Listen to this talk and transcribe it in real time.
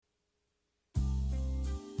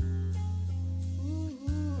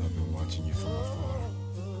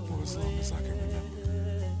as long as I can remember.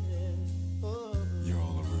 You're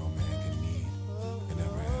all a real man can need and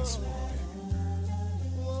ever ask for, baby.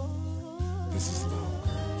 This is love,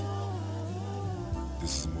 girl.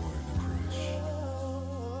 This is more than a crush.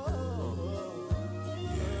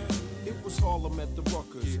 Yeah. It was Harlem at the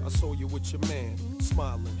Ruckers. I saw you with your man,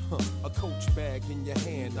 smiling, a Coach bag in your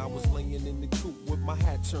hand. I was laying in the coop with my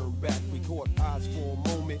hat turned back. We caught eyes for a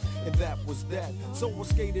moment, and that was that. So I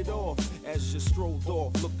skated off as you strolled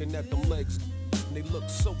off, looking at them legs. They look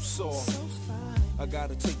so soft. I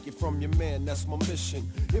gotta take you from your man, that's my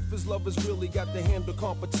mission. If his lovers really got to handle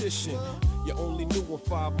competition, you only knew him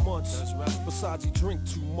 5 months. Besides, he drink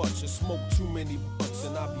too much and smoke too many blunts.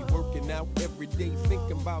 And I be working out every day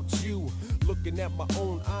thinking about you, looking at my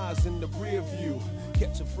own eyes in the rear view,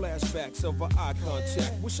 catching flashbacks of our eye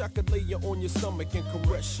contact. Wish I could lay you on your stomach and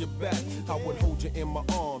caress your back. I would hold you in my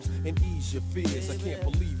arms and ease your fears. I can't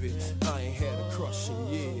believe it, I ain't had a crush in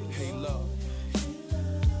years. Hey love.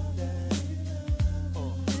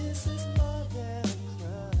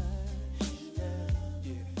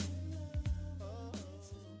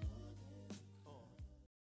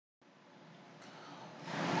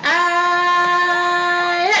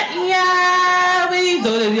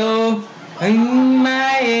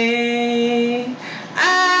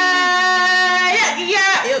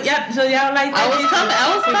 So y'all like that? I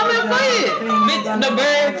was coming for it. The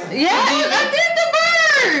birds. Yeah, I did the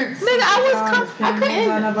birds. Nigga, I was coming. I couldn't.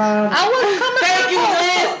 I was coming. Thank you,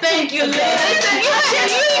 Liz. Thank you, Liz. You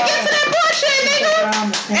didn't get to that bullshit,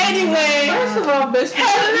 nigga. Anyway. First of all, bitch.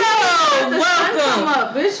 Hello. Welcome.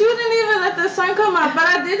 Up, bitch, you didn't even let the sun come up. But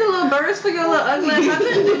I did the little birds for your little ugly ass. I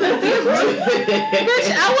didn't do the zebra. Bitch,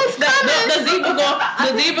 I was coming. The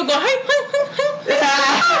zebra go. Hey.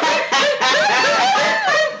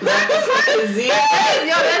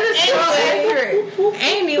 Yo, that is so accurate.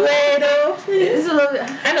 Anyway, though, it's a little bit.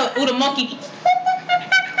 I know. Ooh, the monkey.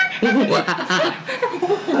 I can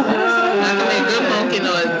make good monkey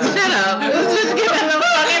noise. Shut up. Let's just give it a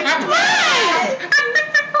fucking.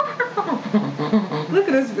 Look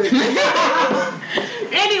at this bitch.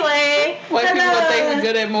 Anyway, white people think we're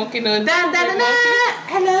good at monkey noise.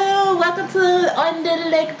 Hello, welcome to On the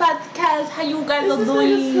Lake podcast. How you guys are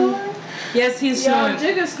doing? Yes, he's snoring.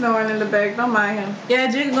 Jigga's snoring in the back. Don't mind him. Yeah,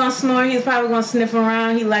 Jigga gonna snore. He's probably gonna sniff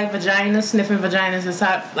around. He like vaginas. Sniffing vaginas is his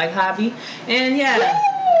hobby. And yeah.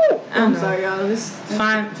 I'm sorry, y'all. This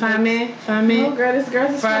fine man. No, girl, this girl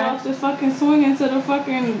just fell off the fucking swing into the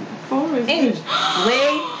fucking forest.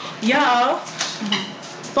 Anyway, y'all,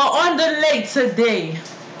 for On the Lake today,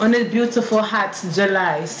 on this beautiful hot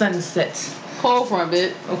July sunset. Cold front,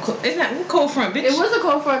 bitch. It's not cold front, bitch. It was a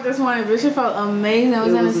cold front this morning, bitch. It felt amazing. It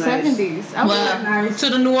was in the 70s. Nice. To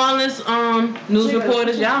the New Orleans news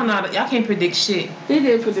reporters, y'all know y'all can't predict shit. They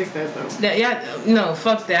did predict that though. No,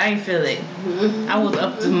 fuck that. I ain't feel it. I was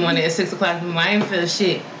up this morning at 6 o'clock in the morning. I ain't feel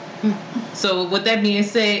shit. So with that being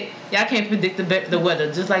said, y'all can't predict the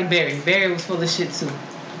weather, just like Barry. Barry was full of shit too.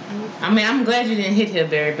 I mean, I'm glad you didn't hit here,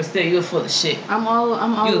 Barry, but still, you're full of shit. I'm all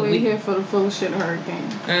the way here for the full of shit hurricane.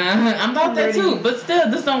 I'm about that too, but still,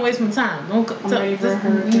 just don't waste my time. I'm ready for a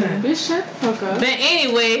hurricane. Bitch, shut the fuck up. But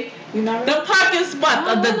anyway, the parking spot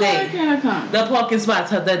of the day. The parking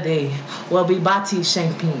spot of the day will be body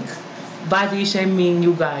shaming. Body shaming,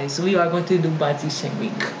 you guys. We are going to do body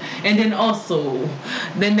shaming. And then also,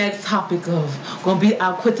 the next topic of going to be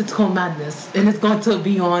our critical madness, and it's going to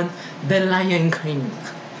be on The Lion King.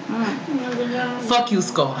 Fuck you,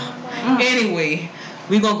 Scar. Anyway,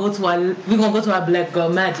 we're gonna go to our black girl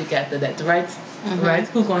magic after that, right? Right?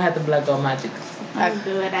 Who's gonna have the black girl magic?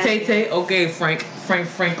 Tay. Okay, Frank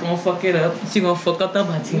gonna fuck it up. She gonna fuck up the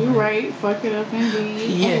body. You right, fuck it up indeed.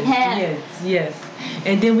 Yes.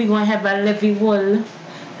 And then we're gonna have a Levee wall,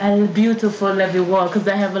 a beautiful Levee wall, because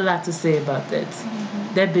I have a lot to say about that.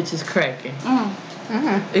 That bitch is cracking.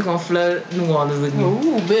 It's gonna flood New Orleans with me.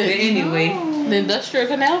 Ooh, bitch. But anyway. The industrial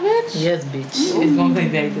canal, bitch? Yes, bitch. Ooh. It's gonna be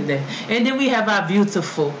back to that. And then we have our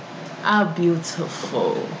beautiful.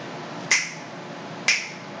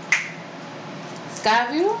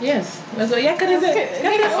 Skyview? Yes. That's what. Yeah, cause it's I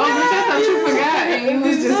thought you forgot. And you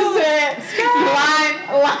was just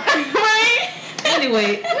line.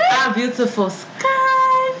 Anyway, our beautiful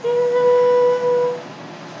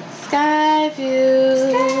Skyview.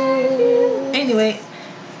 Anyway,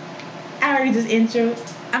 I already just intro.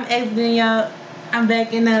 I'm exiting y'all. I'm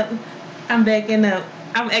backing up. I'm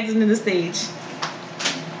exiting the stage.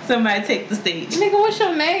 Somebody take the stage. Nigga, what's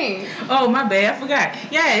your name? Oh, my bad. I forgot.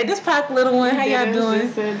 Yeah, this Pac Little One. How y'all doing? You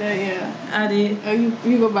said that, yeah. I did.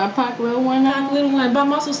 You go by Pac Little One now? Pac Little One. But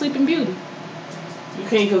I'm also Sleeping Beauty.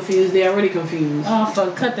 can't confuse. They already confused. Oh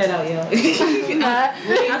fuck, cut that out, y'all. Nah,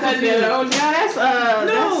 No, that's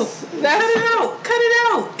No, cut it out. Cut it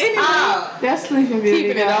out. Anyway. that's Sleeping Beauty.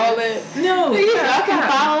 Keeping it all in. No. I can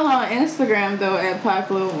follow her on Instagram though at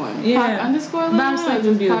PacLittle1. Yeah. Pac underscore Little But I'm One. Sleeping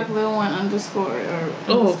Just Beauty. PacLittle1 underscore or.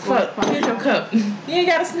 Oh underscore fuck. Pac. Here's your cup. You ain't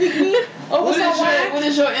gotta sneak me over some wine. What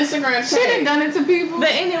is your Instagram She done tag? done it to people. But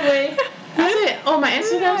anyway, I said, oh, my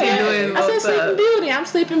Instagram Yeah. tag. I said Sleeping Beauty. I'm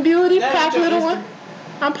Sleeping Beauty. That's Pac your Little One. Instagram.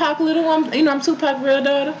 I'm Pac Little One. You know, I'm Tupac real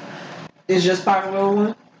daughter. It's just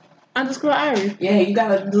PacLittle1. Underscore Irie. Yeah, you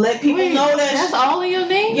gotta let people Wait, know that. that's all in your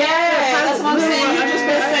name? Yeah, that's what I'm saying. You just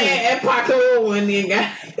been saying at PacLittle1, then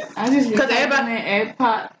guys. I just be 'Cause typing everybody- in ad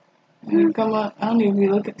pot and come up. I don't even be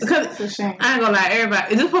looking. Because It's a shame. I ain't gonna lie,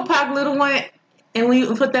 everybody. Just put Pac Little One, and when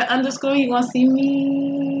you put that underscore, you gonna see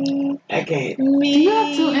me. I can't. Me. Do you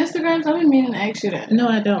have 2 Instagrams? I've been meaning to ask you that. No,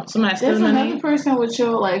 I don't. Somebody There's spell my another name. person with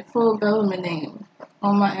your like full government name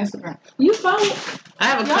on my Instagram. You follow. I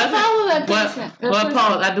have a Y'all cousin. follow that person. Well,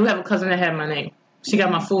 pause. I do have a cousin that had my name. She got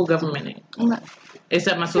my full government name,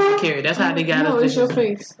 except my social security. That's how they got No, us. it's your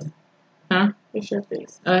face. Huh? It's your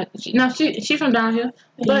face. She from down here.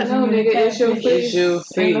 But no, nigga, it's your It's face. your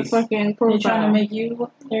And the face. fucking profile. They're trying to make you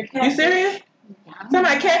their cat. you serious?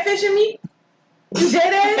 Somebody catfishing me? You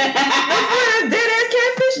dead ass? Dead ass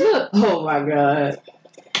catfish? Look, Oh my god.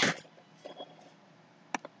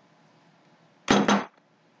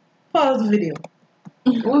 Pause the video.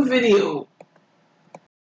 What video?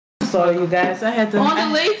 Sorry, you guys. I had to. on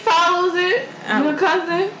the link follows it. I- Your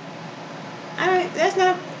cousin That's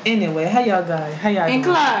not. Anyway, how y'all guys? How y'all and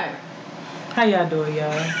doing? Clyde. How y'all doing,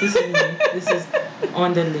 y'all? This is me. This is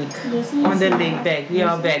on the lake. On the lake back. We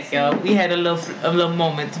all back, y'all. We had a little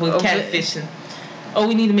moment with catfishing. Oh,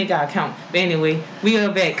 we need to make our account. But anyway, we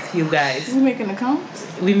are back, you guys. We making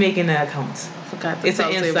accounts. We making an account. Forgot to It's an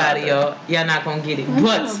talk to you insider, about y'all. Y'all not gonna get it. I'm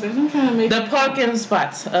But trying to make the parking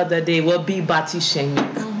spots of the day will be body shaming.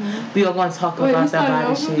 We are gonna talk Wait, about you the started body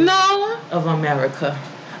over? shaming No. of America.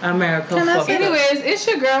 America. Can I fucked say- up. Anyways, it's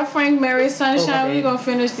your girl Frank Mary Sunshine. Okay. We gonna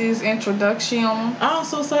finish these introductions. Oh, I'm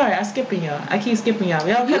so sorry. I skipping y'all. I keep skipping y'all.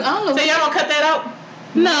 Y'all You- cut, I don't know so what- y'all gonna cut that out?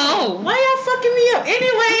 No. Why y'all fucking me up?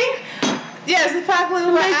 Anyway, yes, the Pac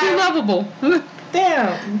Little Make you lovable.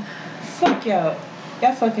 Damn. Fuck y'all.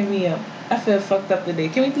 Y'all fucking me up. I feel fucked up today.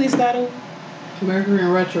 Can we please start over? Mercury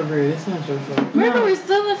in retrograde. It's not your fault. Mercury's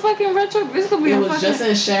still in fucking retro. This gonna be It a was fucking. just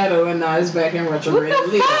in shadow and now it's back in What retrograde. the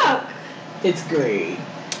Leave it. fuck? It's great.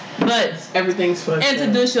 But Everything's fucked up.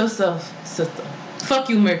 introduce yourself, sister. Fuck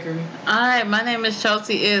you, Mercury. Alright, my name is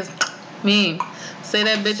Chelsea is me. Say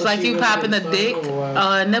that bitch So like she you really popping a didn't dick start over, or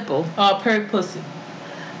wow. a nipple. Perk pussy.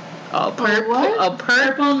 A perp. what? A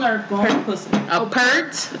perp. Purple nurple. Perk pussy. A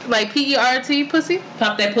pert. Like PERT pussy.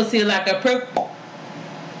 Pop that pussy like a perk.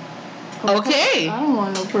 Okay. I don't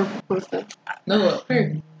want no purple pussy. No, a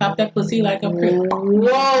perk. Pop that pussy like a perk.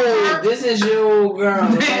 Whoa, this is your girl.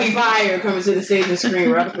 On fire coming to the stage and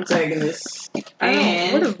screen, right? The Protagonist.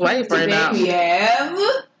 And What is life right today now? we have.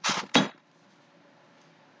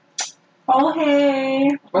 Oh hey.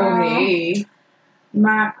 Oh, hey.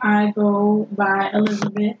 I go by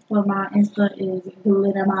Elizabeth, but my Insta is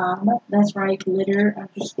Glitter Mom. That's right, glitter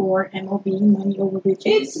 _ MOB, money over bitches.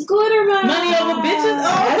 It's glitter, man. Money over bitches? Oh,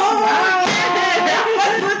 That's come right.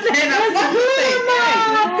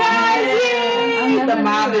 on. The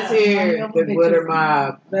mob is here. The glitter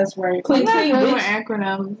mob. That's right. I'm not clean, good bitch. with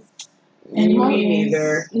acronyms. And Me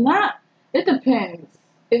neither. Not. It depends.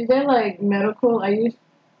 If they're like medical, I use.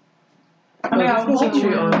 I mean, I was Teach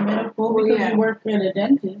you hoping on that. medical because Yeah. you work at a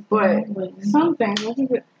dentist. But some things, I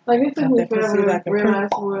think it took me Got that pussy forever like to a realize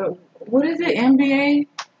what is it? NBA,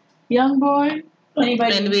 young boy,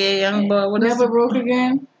 anybody NBA young boy. What is never broke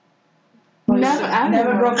again. Never, I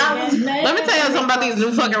never broke I was again. mad. Let me tell you something about these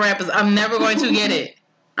new fucking rappers. I'm never going to get it.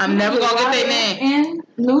 I'm never going to get their name.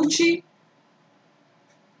 And Lucci.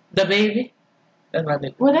 The baby? That's my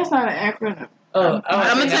baby. Well, that's not an acronym. Oh,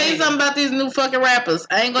 I'm gonna tell you something about these new fucking rappers.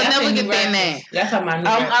 I ain't gonna never get their name. That's how my new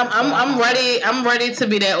I'm ready. I'm ready to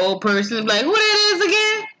be that old person. Like, who that is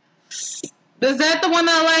again? Is that the one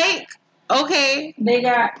I like? Okay. They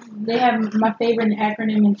have my favorite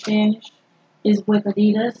acronym in Spanish is with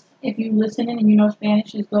Adidas. If you listening and you know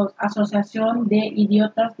Spanish, it goes Asociación de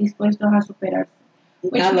Idiotas Dispuestos a Superarse,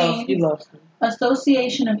 which means You love him.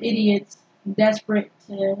 Association of Idiots Desperate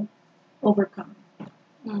to Overcome.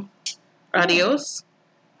 Adios.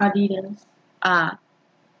 Adidas. Ah.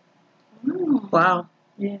 Wow.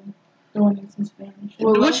 Yeah, throwing in some Spanish.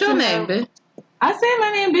 Well, What's your let's name, bitch? I said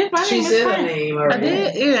my name, bitch. My She name is said her Frank. name I already.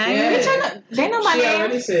 did. Yeah. I ain't Yeah. Bitch, they know my She name.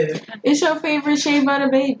 already said it. It's your favorite Shea Butter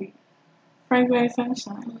Baby. Frank Van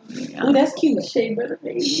Sunshine. Ooh, that's cute. Shea Butter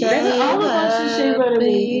Baby. Shea All about the Shea Butter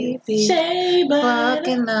Baby. Baby. Shea butter.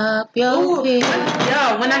 Fucking up your head.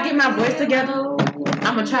 Yo, when I get my voice together,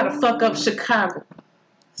 I'm gonna try to fuck up Chicago.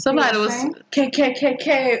 Somebody was.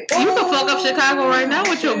 KKKK. You can fuck up Chicago right now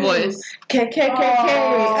with your voice.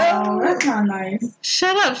 KKKK. Oh, that's not nice.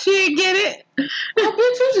 Shut up. She didn't get it. Oh,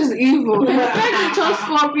 bitch, you just evil. The fact that your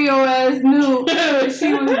Scorpio ass knew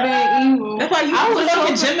she was being evil. That's why you I was was fucking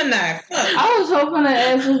hoping- Gemini. Fuck. I was hoping that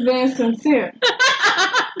ass was being sincere.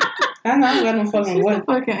 I know I got no fucking She's a what.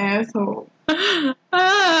 fucking asshole.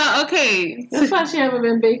 Okay. That's why she haven't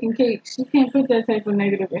been baking cake. She can't put that type of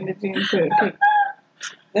negative energy into a cake.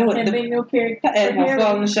 That was And the make no cake. ass gonna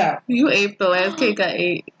fall in the shower. You ate the last cake I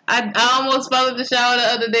ate. I almost fell in the shower the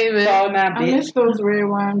other day, man. Fall now, I bitch. miss those red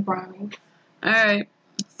wine brownies. Alright.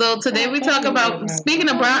 So today we talk about, speaking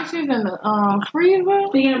of brown, She's in the freezer.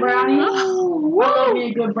 Speaking of brownies, Ooh, I love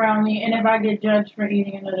me a good brownie, and if I get judged for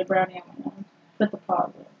eating another brownie, I'm gonna put the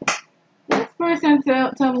pause up. This person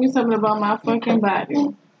tell me something about my fucking body.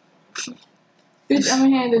 Bitch, I'm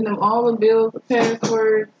handing them all the bills, the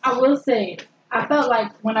passwords. I will say, I felt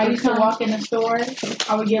like when I used to walk in the store,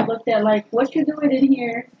 I would get looked at like, what you doing in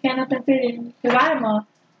here? Can't nothing fit in. Because I am a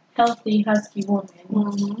healthy, husky woman.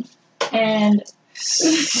 Mm-hmm. And,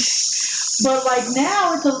 but like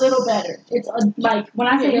now it's a little better. It's like, when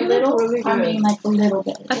I say Yeah, a you look little, really I good. mean like a little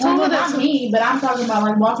better. I told her Not that- me, but I'm talking about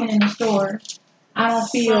like walking in the store. I don't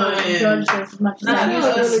feel Fine. judged as much as Nah, I You used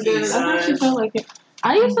look to. really good. I think she felt like it.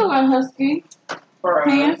 I used to wear husky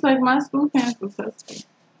pants, like my school pants was husky.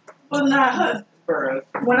 Well, not husband, bro.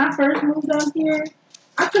 When I first moved out here,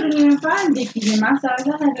 I couldn't even find Dickies in my size.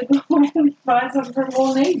 I had to go and find something from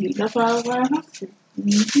Old Navy. That's why I was wearing husky.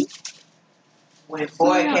 When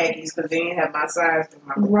boy khakis, because they didn't have my size, because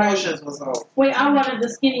my proportions was off. Wait, I wanted the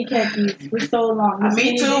skinny khakis for so long. The Me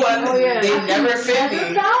skinny too. Dickies. Oh, yeah. They never fit Never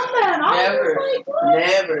me. found them. I Never. was like, what?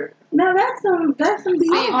 Never. Now that's some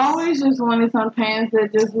I always just wanted some pants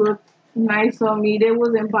that just looked nice on me. They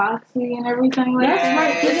wasn't boxy and everything. Like That's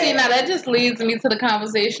right. But see, now that just leads me to the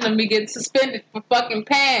conversation of me getting suspended for fucking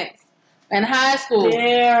pants in high school.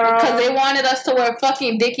 Yeah. Because they wanted us to wear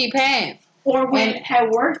fucking dicky pants. Or when at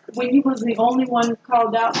work, when you was the only one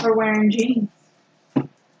called out for wearing jeans.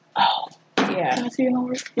 Yeah. Can I see your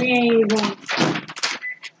homework? We ain't even.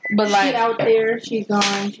 But She like, out there. She's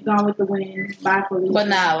gone. She's gone with the wind. Bye, Felicia. but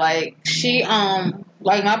nah, like, she,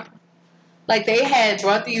 like they had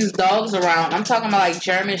brought these dogs around. I'm talking about like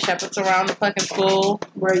German Shepherds around the fucking school.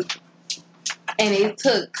 Right. And they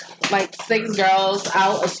took like 6 girls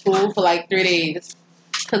out of school for like 3 days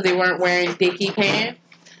because they weren't wearing dicky pants.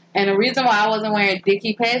 And the reason why I wasn't wearing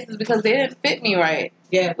dicky pants is because they didn't fit me right.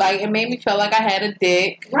 Yeah. Like, it made me feel like I had a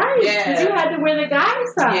dick. Right. Yeah. Because you had to wear the guy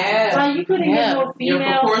size. Yeah. Like, you couldn't Yeah. get no Your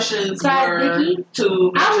female proportions size were Dickie.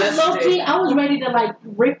 too I was low majestic. key. I was ready to like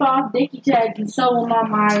rip off Dickie tags and sew them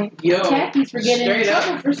on my Yo, khakis for getting in straight up.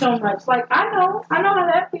 trouble for so much. Like, I know how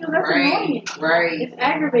that feels. That's annoying. Right. It's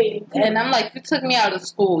aggravating. Too. And I'm like, you took me out of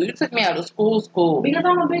school. You took me out of school. Because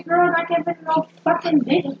I'm a big girl and I can't fit in no fucking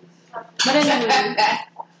Dickies. But anyway.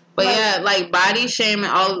 But yeah, like body shaming,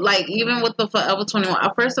 all like even with the Forever 21.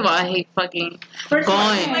 First of all, I hate fucking First of all,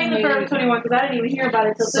 going. explain the Forever 21 because I didn't even hear about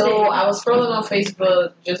it till So today. I was scrolling on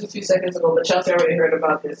Facebook just a few seconds ago, but Chelsea already heard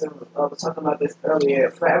about this and I was talking about this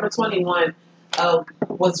earlier. Forever 21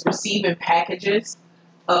 was receiving packages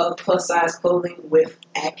of plus size clothing with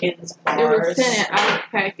Atkins They were bars sending out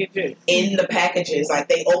packages. in the packages. Like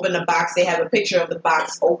they open the box, they have a picture of the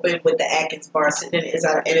box open with the Atkins bar sitting in the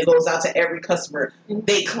inside, and it goes out to every customer.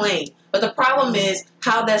 They claim, but the problem is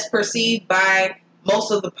how that's perceived by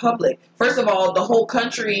most of the public. First of all, the whole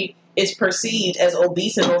country is perceived as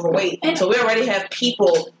obese and overweight, so we already have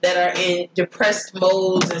people that are in depressed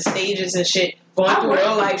modes and stages and shit going through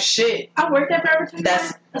real life shit. I worked at Forever 21.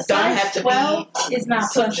 That's A don't size have to 12 be is not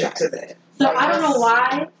plus subject size. to that. So Like, I don't know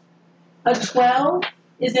why a 12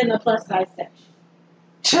 is in the plus size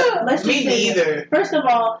section. Let's Me just say neither. that. First of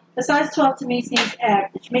all, the size 12 to me seems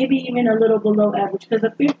average, maybe even a little below average, because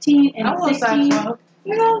a 15 and I a want size 16, 12.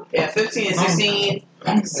 you know, Yeah, 15 and 16,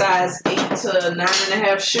 size 8 to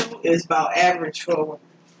 9.5 shoe is about average for.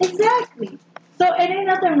 exactly. So it ain't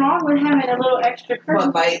nothing wrong with having a little extra curve.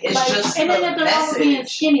 But like, it's just and a then nothing wrong with being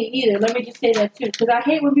message. skinny either. Let me just say that too, because I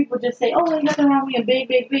hate when people just say, "Oh, ain't nothing wrong with being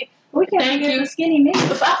big." We can't Thank forget you. the skinny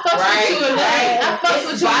niggas. I fuck Right, with you, Liz. right. I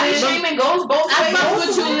fuck with you, Body Liz. shaming goes both I ways. fuck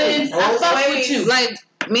with you, Liz. I Both fuck ways. with you.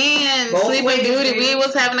 Like me and Both Sleeping ways, Beauty, baby. we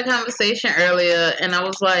was having a conversation earlier, and I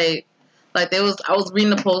was like I was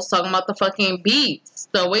reading the post talking about the fucking beats,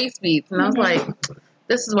 the waist beats, and I was like,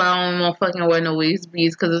 this is why I don't want to fucking wear no waist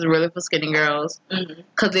beads because it's really for skinny girls.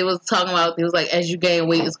 Because they was talking about, they was like, as you gain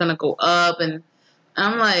weight, it's going to go up. And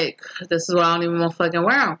I'm like, this is why I don't even want to fucking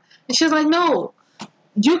wear them. And she was like, no,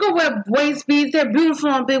 you can wear waist beads. They're beautiful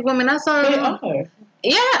on big women. That's all. They are.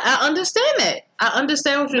 Yeah, I understand that. I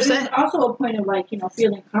understand what you're saying. There's also a point of, like, you know,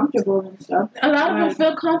 feeling comfortable and stuff. A lot of them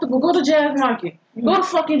feel comfortable. Go to Jazz Market. Go to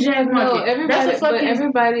fucking Jazz Market. No,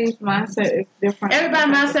 everybody's mindset is different.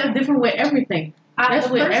 Everybody's mindset is different with everything. That's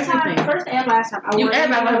with everything. First and last time I wore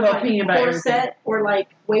everybody have an opinion about corset or like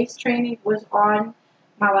waist training was on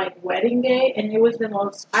my like wedding day, and it was the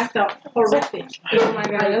most. I felt horrific. Oh my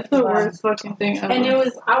god, that's the worst fucking thing ever. And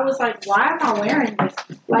I was like, why am I wearing this?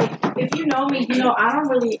 Like, if you know me, you know I don't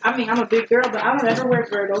really. I mean, I'm a big girl, but I don't ever wear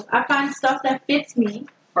girdles. I find stuff that fits me.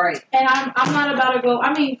 Right. And I'm not about to go.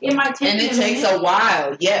 I mean, it might take. And me it takes a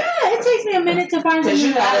while. Yeah. Yeah, it takes me a minute to find something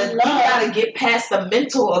You that I love. gotta get past the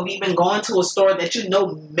mental of even going to a store that you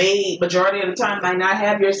know may majority of the time might not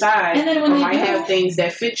have your size, and then when or they might have things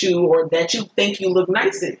that fit you or that you think you look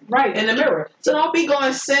nice in. Right. In the mirror. So don't be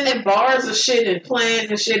going sending bars of shit and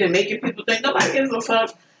plans and shit and making people think nobody gives a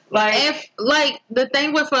fuck. If the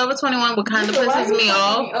thing with Forever 21 what kind of pisses me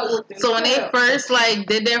off. So when they first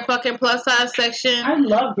did their fucking plus size section, I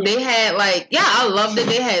loved it. They had I loved it.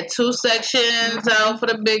 They had 2 sections out for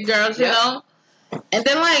the big girls, you know. And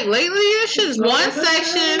then lately this shit's one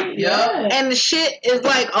section, and the shit is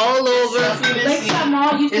all over. Lakeside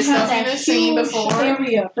Mall used to have that huge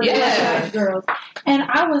area for plus-size girls, and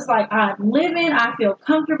I was like, I'm living. I feel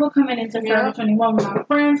comfortable coming into Forever 21 with my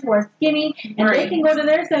friends who are skinny, and they can go to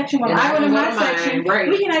their section when I go to my section.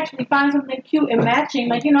 We can actually find something cute and matching,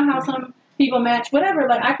 like you know how some people match whatever.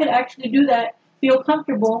 Like I could actually do that, feel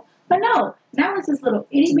comfortable. But no, now it's this little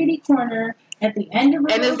itty bitty corner at the end of the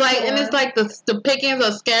the pickings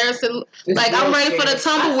are scarce. And, I'm ready for the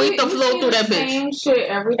tumbleweed to flow through that bitch. Same shit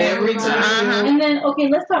every time. And then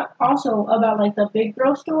let's talk also about the big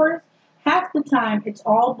girl stores. Half the time it's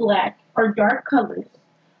all black or dark colors.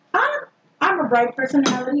 I'm a bright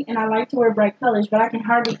personality and I like to wear bright colors, but I can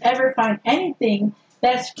hardly ever find anything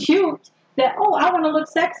that's cute that I want to look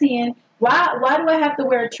sexy in. Why do I have to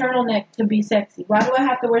wear a turtleneck to be sexy? Why do I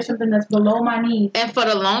have to wear something that's below my knees? And for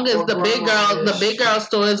the longest, the big girl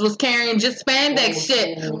stores was carrying just spandex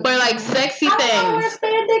shit for sexy things. I want to wear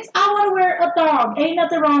spandex. I want to wear a thong. Ain't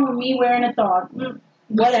nothing wrong with me wearing a thong.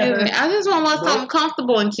 Whatever. Excuse me. I just want something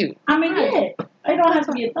comfortable and cute. I mean, yeah. It don't have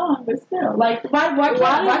to be a thong, but still, why not? I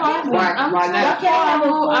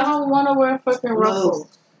don't want to wear fucking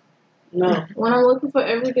ruffles. No. When I'm looking for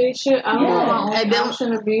everyday shit, I don't want my own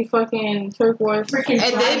option to be fucking turquoise. And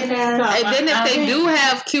then if they do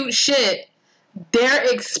have cute shit, they're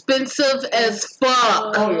expensive as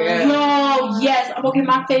fuck. Oh, yeah. Yo, yes. Okay,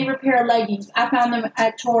 my favorite pair of leggings. I found them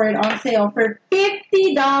at Torrid on sale for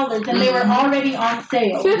 $50, and they were already on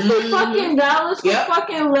sale. $50 fucking dollars for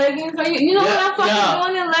fucking leggings. You know what I'm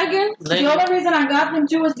fucking doing in leggings? The only reason I got them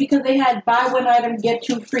too was because they had buy one item get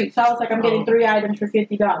 2 free. So I was like, I'm getting 3 items for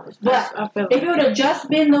 $50. But if it would have just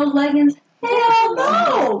been those leggings, hell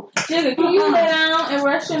no! Nigga, can you lay down and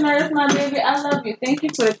rest your nerves, my baby? I love you. Thank you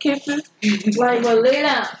for the kisses. Well, lay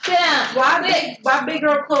down. Sit down. Why big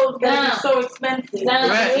girl clothes gotta be so expensive?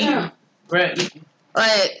 Right.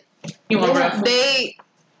 You want they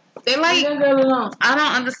I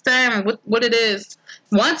don't understand what it is.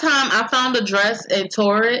 One time I found a dress and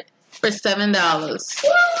tore it for $7.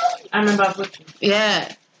 I remember I was with you.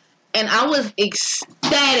 Yeah. And I was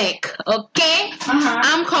ecstatic, okay?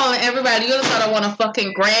 I'm calling everybody. You thought I won a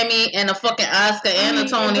fucking Grammy and a fucking Oscar and a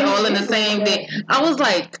Tony all in the same day. I was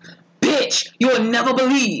like, bitch, you will never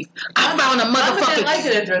believe. I found a motherfucking... I like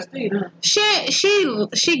that dress, either.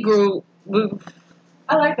 She grew...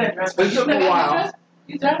 I like that dress, but it took a while.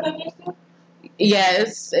 You got that dress too? Yeah,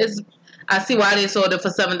 it's... I see why they sold it for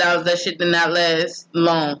 $7. That shit did not last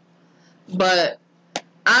long. But...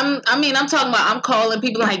 I'm talking about, I'm calling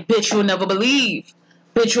people like, bitch, you'll never believe.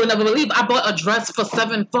 Bitch, you'll never believe. I bought a dress for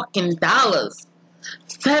 $7 fucking dollars.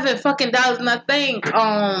 $7 fucking dollars. And I think,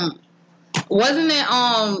 wasn't it,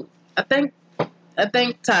 I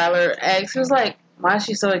think Tyler asked, he was like, why is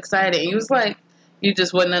she so excited? And he was like, you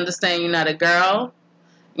just wouldn't understand. You're not a girl.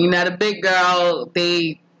 You're not a big girl.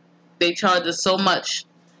 They charge us so much.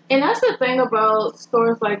 And that's the thing about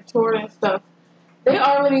stores like Torrid and stuff. They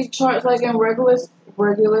already charge, in regular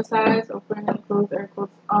size, open and close, air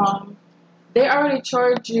quotes, they already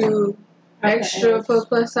charge you extra for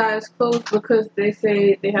plus size clothes because they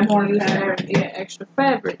say they have to use extra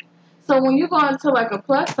fabric. So when you go into a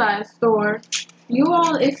plus size store, you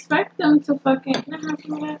won't expect them to fucking. Can I have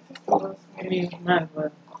some of that? I mean, might as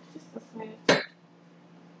well.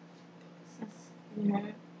 Yeah.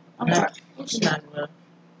 No, it's not well.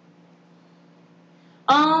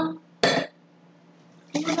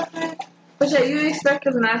 What was I saying? But yeah, you expect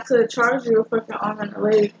them not to charge you a fucking arm and a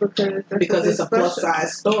leg because it's a plus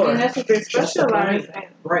size store. And that's what they specialize in.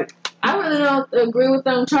 Right. I really don't agree with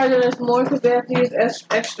them charging us more because they have to use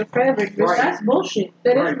extra fabric. Right. That's bullshit.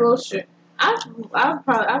 That is bullshit. I've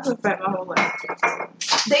been fat my whole life.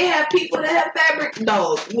 They have people that have fabric.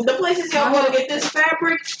 No, the places y'all go to get this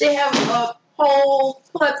fabric, they have a whole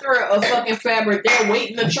plethora of fucking fabric. They're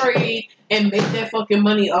waiting to trade and make that fucking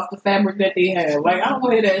money off the fabric that they have. Like, I don't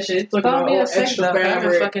want to hear that shit. It's like extra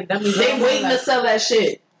fabric. They waiting to sell that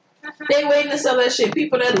shit. They waiting to sell that shit.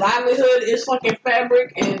 People that livelihood is fucking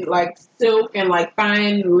fabric and like silk and like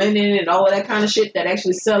fine linen and all of that kind of shit that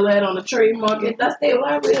actually sell that on the trade market. That's their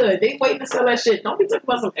livelihood. They waiting to sell that shit. Don't be talking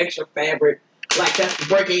about some extra fabric like that's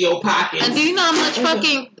breaking your pockets. And do you know how much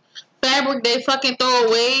fucking fabric they fucking throw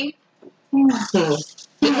away?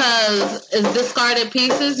 Because it's discarded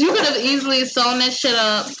pieces. You could have easily sewn this shit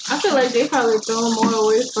up. I feel like they probably throw more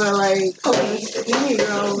away for like skinny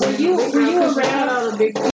girls. Were you around all the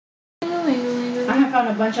big? I have found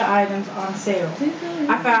a bunch of items on sale.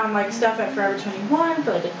 I found like stuff at Forever 21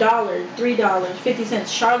 for like $1, $3, 50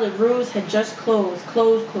 cents. Charlotte Russe had just closed.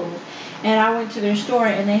 And I went to their store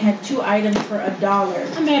and they had 2 items for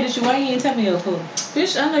 $1. I'm mad at you. Why you didn't tell me your food?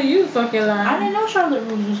 Bitch, I know you fucking lying. I didn't know Charlotte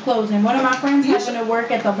Russe was closing. One of my friends happened to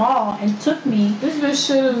work at the mall and took me. This bitch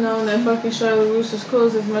should have known that fucking Charlotte Russe was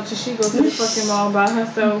closed as much as she goes to the fucking mall by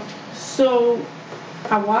herself. So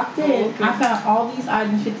I walked in, I found all these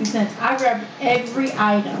items 50 cents. I grabbed every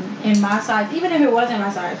item in my size, even if it wasn't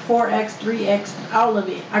my size, 4X, 3X, all of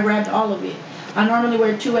it. I grabbed all of it. I normally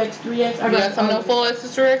wear 2X, 3X. I got some of 4X,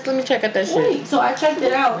 3X? Let me check out that shit. Wait, so I checked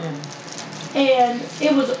it out. And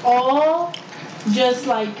it was all just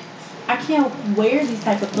like, I can't wear these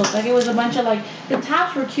type of clothes. Like, it was a bunch of like, the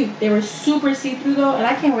tops were cute. They were super see-through though, and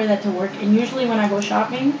I can't wear that to work. And usually when I go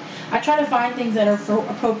shopping, I try to find things that are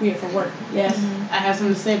appropriate for work. Yes. I have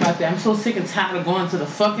something to say about that. I'm so sick and tired of going to the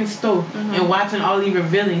fucking store and watching all these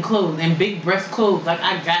revealing clothes and big breast clothes. Like,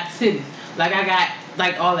 I got titties. Like, I got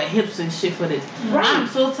like all the hips and shit for this. Right. I'm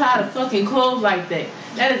so tired of fucking clothes like that.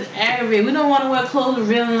 That is aggravating. We don't want to wear clothes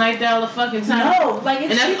revealing like that all the fucking time. No, like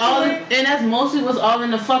it's and that's mostly what's all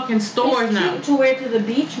in the fucking stores now. Cute to wear to the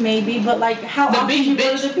beach maybe, but like how often do you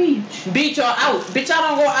go to the beach? Beach or out. Bitch, I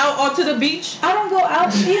don't go out or to the beach. I don't go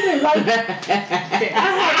out either. Like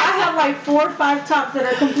I have like 4 or 5 tops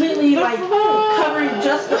that are completely like covering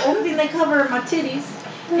just the only thing they cover are my titties.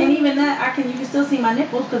 And even that, you can still see my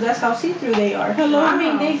nipples because that's how see-through they are. I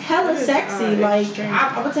mean, they hella sexy. Like,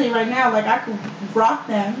 I'm going to tell you right now, like, I could rock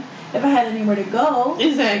them if I had anywhere to go.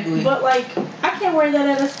 Exactly. But, like, I can't wear that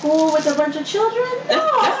at a school with a bunch of children.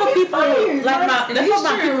 No, that's what people like my people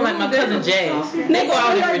like my cousin Jazz. They go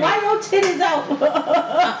out every day. Why your titties out?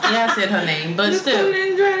 Yeah, I said her name, but still.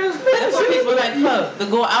 That's what people like her to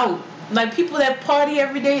go out. Like, people that party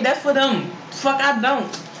every day, that's for them. Fuck, I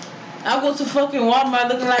don't. I go to fucking Walmart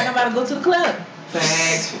looking like I'm about to go to the club.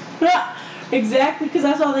 Thanks. Exactly, because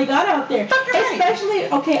that's all they got out there. Especially,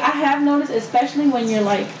 okay, I have noticed, especially when you're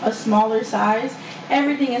like a smaller size,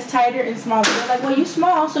 everything is tighter and smaller. They're like, well, you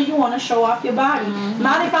small, so you want to show off your body.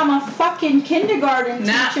 Not if I'm a fucking kindergarten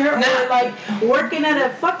teacher or like working at a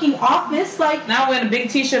fucking office. Like, now wearing a big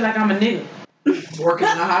t-shirt like I'm a nigga. Working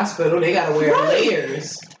in a hospital, they gotta wear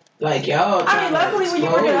layers. Like, y'all. I mean, luckily when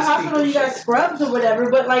you work at a hospital, you got scrubs or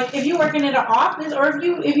whatever. But like, if you're working at an office, or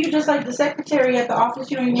if you just like the secretary at the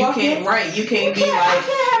office, you can't be like, I can't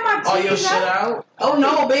have my all your shit out. Oh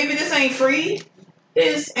no, baby, this ain't free.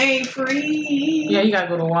 This ain't free. Yeah, you gotta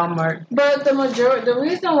go to Walmart. But the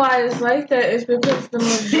reason why it's like that is because the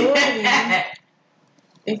majority.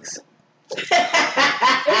 It's just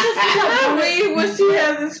when she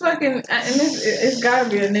has this fucking, and it's gotta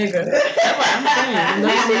be a nigga. That's what I'm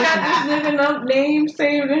saying. She got this nigga name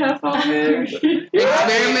saved in her phone.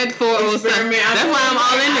 Experiment 407. That's why I'm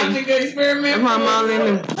all in it. That's why I'm all in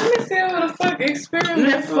it. Let me see what the fuck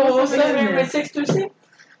experiment 407. Experiment 626.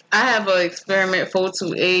 I have a experiment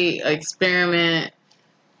 428, experiment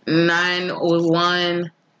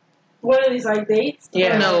 901. What are these, like dates?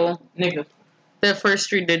 Yeah. No. Nigga. The first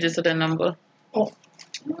 3 digits of the number. Oh.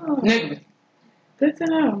 Nigga. Good to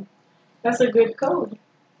know. That's a good code.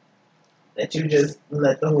 That you just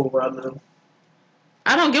let the whole world know.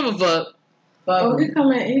 I don't give a fuck. Oh, he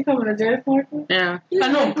coming to Jazz Market? Yeah. I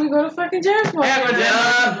know. We go to fucking Jazz Market.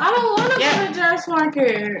 I don't want to go to Jazz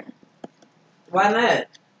Market. Why not?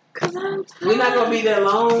 Cause I'm tired. We're not gonna be there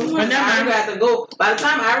long. But now I have to go. By the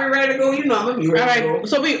time I'm ready to go, you know I'm gonna be ready. All right.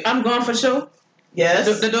 So I'm going for sure.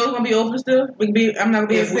 Yes. The door's gonna be open still. I'm not gonna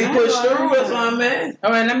be able If to we see. push through, that's what I meant.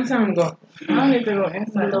 All right, let me tell him to go. I don't need to go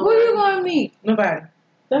inside. Who you going to meet? Nobody.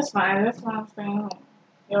 That's fine. That's why I'm staying home.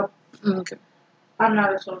 Yep. Okay. I'm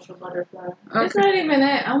not a social butterfly. It's not even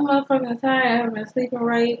that. I'm motherfucking tired. I haven't been sleeping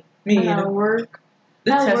right. Me I gotta either. work.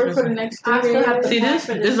 This I test work for the was- next I 3 still have days. to See this?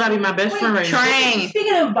 for This might be my best friend right now. Train.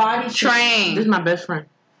 Speaking of body shaming, Train. This is my best friend.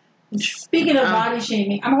 speaking of body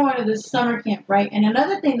shaming, I'm going to this summer camp, right? And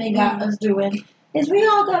another thing they got us doing is we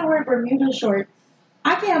all got to wear Bermuda shorts.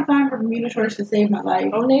 I can't find Bermuda shorts to save my life.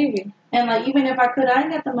 Oh, Navy. And like, even if I could, I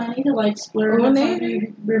ain't got the money to like splurge Oh, on Navy.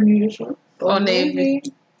 some Bermuda shorts. Oh, Navy.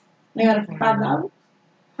 They got it for $5.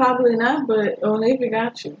 Probably not, but Old Navy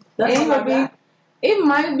got you. That's it, what I got. it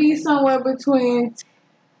might be somewhere between.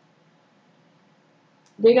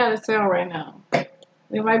 They got a sale right now.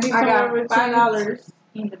 It might be I somewhere got between $5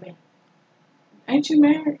 in the bank. Ain't you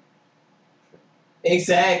married?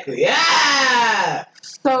 Exactly. Yeah.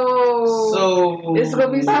 So it's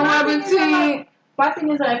gonna be somewhere My thing is that, between. like, my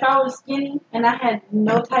thing is that if I was skinny and I had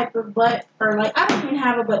no type of butt, or like I don't even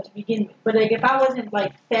have a butt to begin with, but like if I wasn't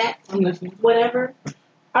like fat, I'm listening. whatever,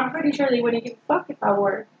 I'm pretty sure they wouldn't give a fuck if I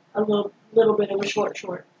wore a little bit of a short.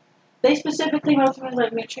 They specifically wrote to me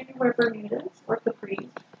like, make sure you wear Bermudas or capris.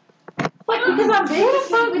 Like because I'm big, Where the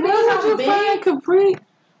fuck? Where would you find Capri?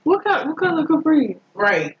 What color Capri?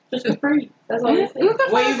 Right. just capris. That's all You they say. can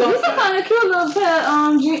Where find you gonna you can find a cute little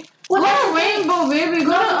pair jeans. Well, that's Go the thing. rainbow, baby.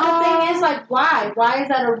 Go No, to the thing is like, why? Why is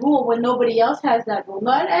that a rule when nobody else has that rule?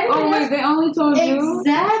 No, Oh wait, they only told you.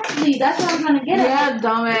 exactly. That's what I'm trying to get at. Yeah,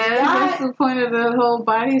 dumbass. Why? That's the point of the whole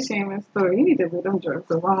body shaming story. You need to put them drugs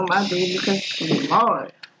alone, my dude, because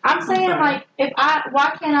Lord. I'm saying like,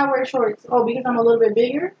 why can't I wear shorts? Oh, because I'm a little bit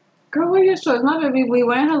bigger. Girl, wear your shorts. My baby, we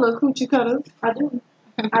wearing her little coochie cutters. I do.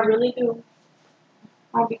 I really do.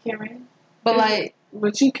 I'll be carrying. But like,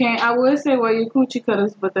 But you can't. I would say wear your coochie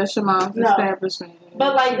cutters, but that's your mom's No. establishment.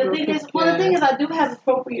 But like She the go thing is, coochie well, the thing cutters. is, I do have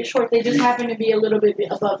appropriate shorts. They just happen to be a little bit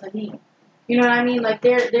above the knee. You know what I mean? Like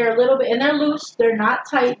they're a little bit, and they're loose. They're not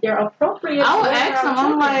tight. They're appropriate. I would for ask them. our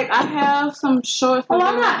I'm children. like, I have some shorts. Oh,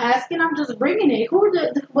 I'm not asking. I'm just bringing it. Who what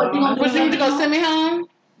they gonna do? what you need to go send me home?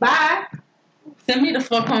 Bye. Send me the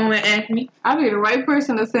fuck home and ask me. I be the right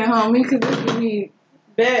person to send home me because this would be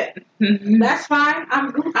bet. That's fine.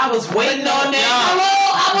 I'm good. I was waiting on that. Hello,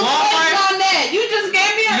 I was Walmart. waiting on that. You just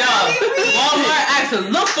gave me a Walmart asked us,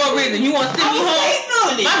 look for a reason. You want to send I me was home? waiting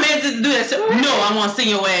on it. My man just do that shit. No, I want to send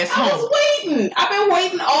your ass I was home. waiting. I've been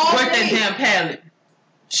waiting all Work that day. damn pallet.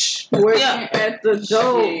 Working Yeah. at the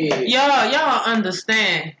door. Shit. Y'all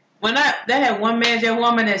understand. When they had one man,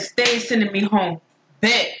 woman that stayed sending me home.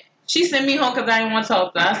 Bet. She sent me home because I didn't want to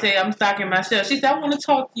talk to her. I said, I'm stocking myself. She said, I want to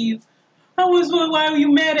talk to you. Why are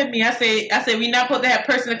you mad at me? I said, we're not supposed to have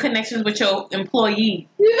personal connections with your employees.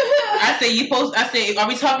 I said, are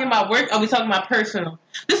we talking about work? Or are we talking about personal?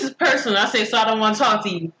 This is personal. I said, so I don't want to talk to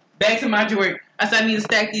you. Back to my work. I said, I need to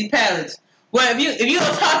stack these pallets. Well, if you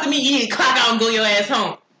don't talk to me, you need to clock out and go your ass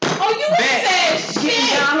home. Oh, you ain't said Getting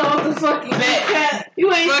shit. down off the fucking Bet.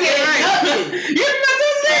 You ain't Fucking said right. nothing. You know what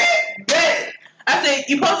I'm saying? Bet. I said,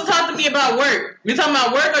 you supposed to talk to me about work. You talking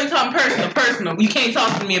about work or you talking personal? Personal. You can't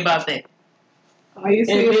talk to me about that. Oh, you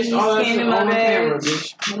see And me bitch, all that's scanning my on camera, bag.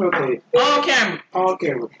 bitch. Okay. On camera. On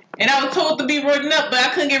camera. And I was told to be written up, but I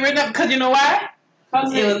couldn't get written up because you know why?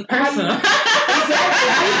 It was personal. Exactly.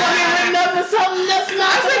 You gonna get written up for something that's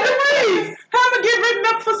not. I said, wait. How am I get written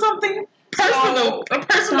up for something personal? A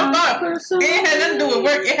personal thought. It had nothing to do with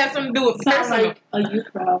work. It had something to do with Sounds personal. like a youth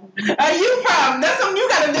problem. A you problem. That's something you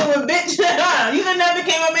got to deal with, bitch. You done never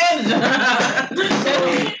became a manager.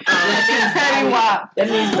 That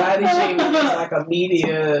means body shaming is like a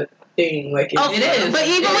media thing. Like Oh, It is. But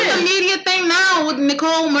even It with is. the media thing now, with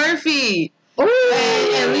Nicole Murphy and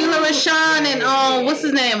Leela Rashawn and what's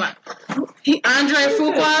his name? Andre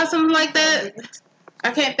Fuqua, something like that.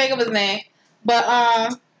 I can't think of his name. But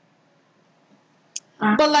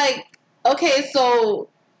like, okay, so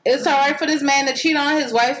it's alright for this man to cheat on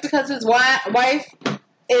his wife because his wife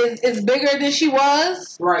is bigger than she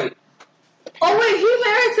was. right. Oh wait, he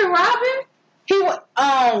married to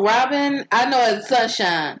Robin? Robin, I know it's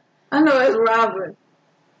Sunshine. I know it's Robin.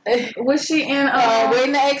 Was she in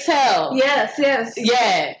Waiting to Exhale. Yes.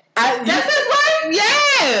 Yeah. That's his wife?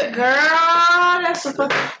 Yeah. Girl, that's the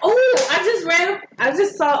fuck. Oh, I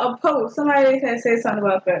just saw a post. Somebody had said something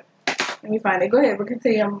about that. Let me find it. Go ahead, but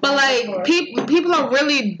continue. But like people are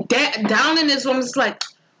really down in this woman. It's like,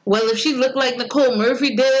 well, if she looked like Nicole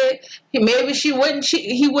Murphy did, maybe he wouldn't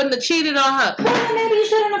have cheated on her. Well, maybe you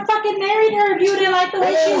shouldn't have fucking married her if you didn't like the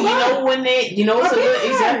way she looked. You know what's a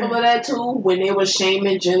good example of that too? When they were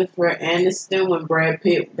shaming Jennifer Aniston when Brad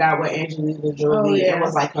Pitt got with Angelina Jolie and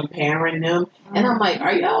was like comparing them. And I'm like,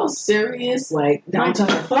 are y'all serious? Like down to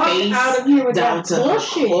her face, out of here with down that to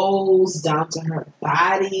bullshit. her clothes, down to her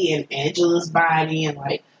body and Angela's body, and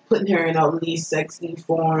like putting her in all these sexy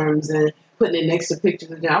forms and putting it next to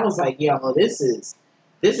pictures of them. I was like, yo, this is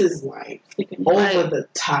like over the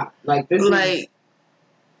top. Like this is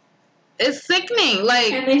it's sickening.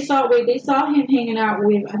 Like, and they saw him hanging out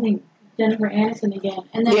with, I think, Jennifer Aniston again,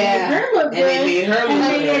 and then made her look good. And they made her look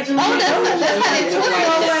good. That's how they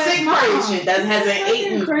twist shit that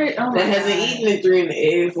hasn't eaten in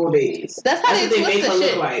 384 days. That's how they twist the shit.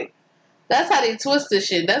 Look like. That's how they twist the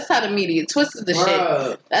shit. That's how the media twisted the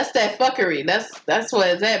shit. That's that fuckery. That's what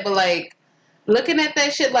it's at. But like, looking at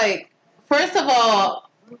that shit, like, first of all,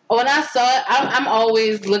 when I saw it, I'm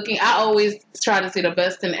always looking. I always try to see the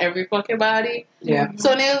best in every fucking body. Yeah.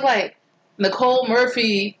 So when it was like Nicole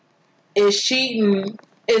Murphy is cheating,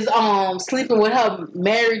 is sleeping with her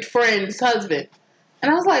married friend's husband,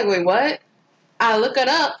 and I was like, wait, what? I look it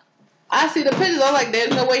up. I see the pictures. I was like,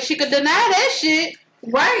 there's no way she could deny that shit.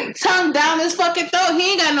 Right. Tongue down his fucking throat.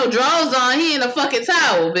 He ain't got no drawers on. He in a fucking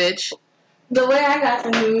towel, bitch. The way I got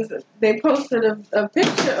the news, they posted a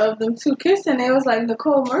picture of them two kissing. It was like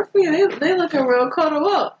Nicole Murphy. They looking real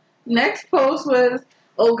cuddled up. Next post was,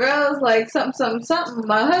 oh, girls like something,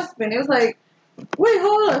 my husband. It was like, wait,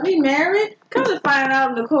 hold up, he married? Come to find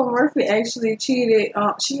out, Nicole Murphy actually cheated.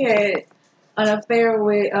 She had an affair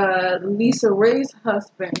with Lisa Ray's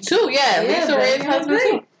husband. Too, yeah Lisa Ray's husband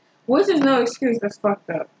too. Which is no excuse. That's fucked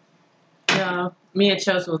up. Yeah, me and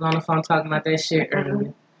Chelsea was on the phone talking about that shit earlier.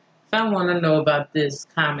 If I want to know about this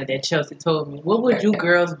comment that Chelsea told me, what would you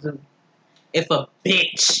girls do if a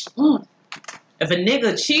bitch, if a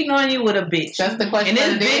nigga cheating on you with a bitch, that's the question,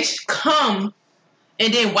 and this bitch come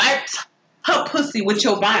and then wipes her pussy with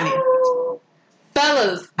your bonnet,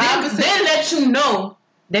 fellas, then let you know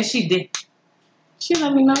that she did. She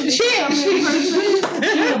let me know. First of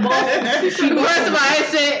all, I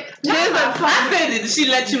said, she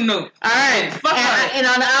let you know. All right. And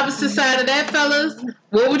on the opposite side of that, fellas,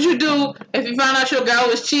 what would you do if you found out your guy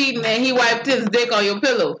was cheating and he wiped his dick on your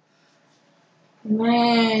pillow?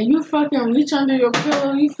 Man, you fucking reach under your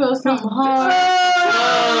pillow, you feel something hard.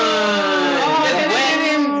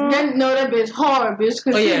 No, that bitch hard, bitch.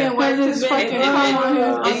 Cause she didn't wipe his fucking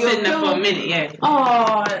it's sitting there for a minute, yeah.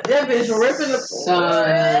 Oh, that bitch ripping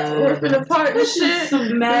apart the shit. So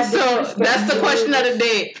that's the question of the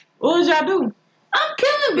day. What would y'all do? I'm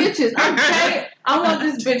killing bitches. I want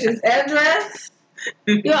this bitch's address.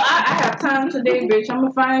 Yo, I have time today, bitch. I'm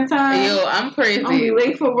gonna find time. Yo, I'm crazy. I'm gonna be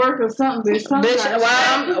late for work or something, bitch. While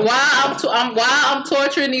I'm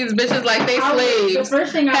torturing these bitches like they slaves, the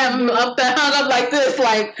first thing have them up there hung up like this,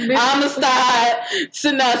 like I'm the style,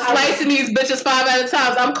 sitting there slicing these bitches 5 at a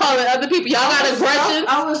time. I'm calling other people. Y'all got aggression.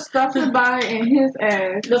 I was stuff the bonnet in his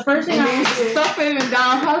ass. The first thing I did, stuff it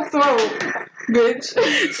down her throat, bitch. So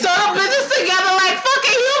the bitches together like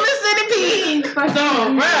fucking human centipede. So,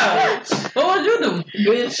 bro, what would you do?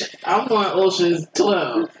 Bitch, I'm going Ocean's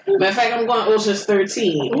 12. Matter of fact, I'm going Ocean's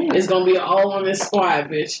 13. It's gonna be all on this squad,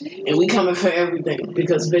 bitch. And we coming for everything.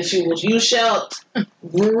 Because, bitch, you shall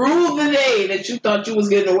rue the day that you thought you was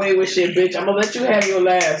getting away with shit, bitch. I'm gonna let you have your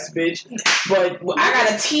laughs, bitch. But I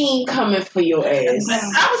got a team coming for your ass.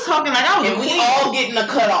 I was talking like I was and we all getting a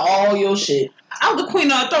cut of all your shit. I'm the queen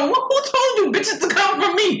of the throne. Who told you bitches to come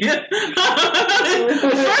from me? First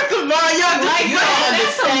of all, y'all you don't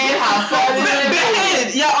understand how far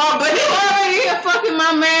beheaded. Y'all all beheaded. You already here fucking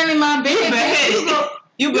my man and my bitch.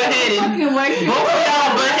 You beheaded. Both of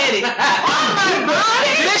y'all beheaded. Oh my God,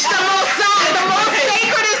 bitch, the most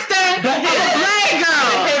sacredest thing of a black girl.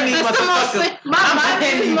 That's the most. My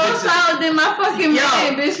bonnet is more solid than my fucking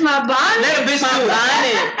man, bitch. My bonnet. Let a bitch do it.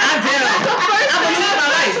 I'm gonna lose my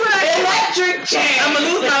life. Electric chair. I'm gonna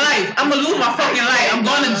lose my life. I'm gonna lose my fucking life. I'm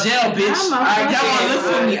going to jail, bitch. Alright, y'all wanna look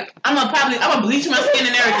for me? I'm gonna bleach my skin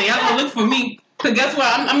and everything. Y'all gonna look for me. Cause guess what?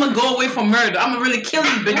 I'm gonna go away from murder. I'm gonna really kill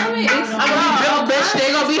these bitches. I'm gonna be biblical, bitch. They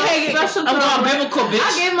gonna be hanging. I'm going biblical, bitch.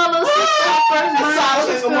 I gave my little sister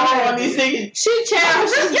first on these niggas. She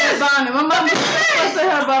cherishes my bonnet. My mother said to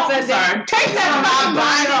her about that day. Take that my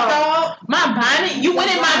bonnet, dog. My bonnet? You went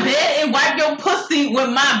in my bed and wiped your pussy with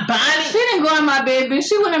my bonnet? She didn't go in my bed, bitch.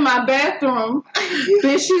 She went in my bathroom.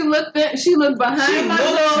 Bitch, she looked behind my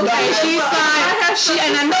door. And she saw it.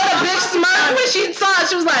 And I know the bitch smiled when she saw it.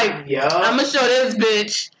 She was like, I'm gonna show this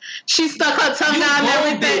bitch She stuck her tongue out and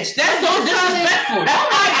everything. Bitch. That's so disrespectful. Oh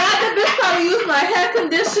my god, the bitch probably used my hair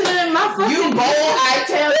conditioner and my fucking. You bold, I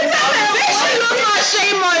tell you. Bitch, she used my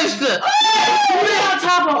shea moisture. On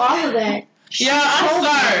top of all of that, Yo, I'm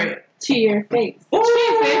sorry. to your face. She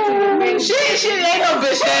ain't no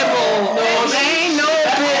bitch that bold. No, ain't no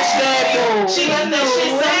bitch that bold. She left that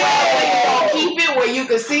shit somewhere where you gonna keep it where you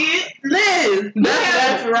can see it. Liz,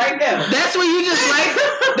 That's right there. that's when you just like.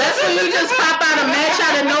 That's when you just pop out a match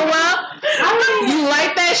out of nowhere. You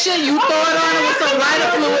light that shit. You throw it on with some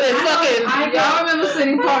lighter fluid and fucking. Y'all remember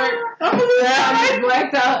City Park? I was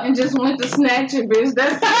blacked out and just went to snatch it, bitch.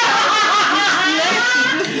 That's this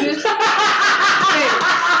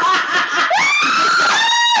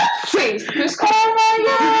face. Bitch, oh my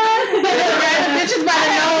god. Bitches by the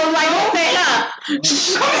nose like you say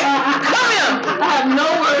Come here. I have no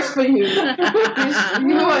words for you. Bitch,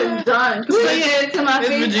 you are done. Put your head to my It's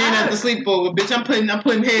face. Regina at the sleepover, bitch. I'm putting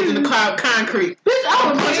heads in the concrete. Bitch,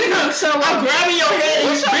 I was putting her show I'm up. grabbing your head.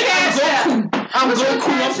 What's your Bitch, I'm Goku.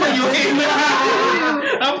 I'm putting your head in the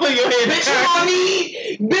concrete. I'm putting your head in the Bitch,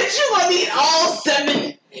 concrete. you gonna need all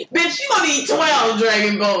 7. Bitch, you gonna need 12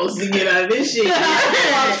 Dragon Balls to get out of this shit. I'm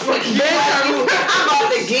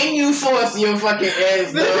about to Ginyu Force your fucking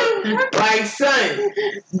ass, though. Like, son,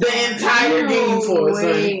 the entire Ginyu Force,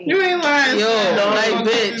 son. You ain't lying. Yo, son. like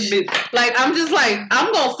bitch. Like I'm just like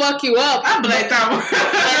I'm gonna fuck you up. I'm blacked out. And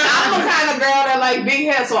I'm the kind of girl that like big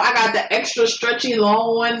hair, so I got the extra stretchy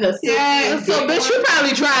long one. The Yeah, so bitch, you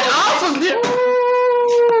probably tried all of it.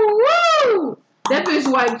 Woo! That bitch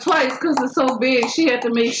wiped twice because it's so big. She had to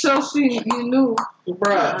make sure you knew.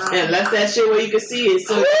 Bruh, unless that shit where you can see it.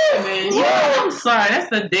 So, man. Yeah, I'm sorry. That's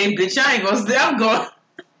the day, bitch. I ain't gonna stay. I'm going.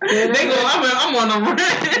 I'm on the run.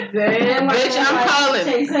 Damn, Bitch, I'm calling.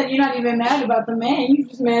 She said you're not even mad about the man. You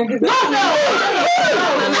just mad because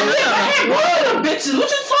Bitches, what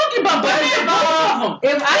you talking about?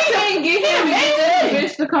 if I can't get him,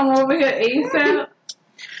 bitch to come over here ASAP.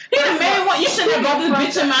 He the main one. You shouldn't have brought this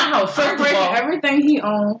bitch in my house. For First of breaking all, everything he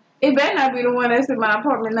owns. It better not be the one that's in my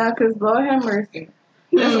apartment now, because Lord have mercy.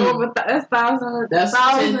 That's over. That's thousands. That's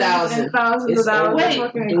thousands 10,000. and thousands of dollars Wait. of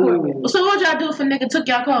fucking equipment. So what y'all do if a nigga took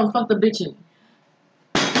y'all car and fucked the bitch in?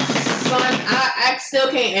 Son, I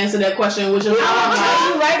still can't answer that question, which is I will tell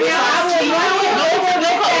you right now.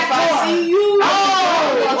 if I see you,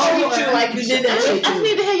 I'll treat you like you did that shit I to me.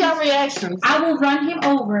 need to hear y'all reactions. I will run him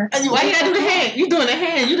over. Why you gotta do the hand? You doing the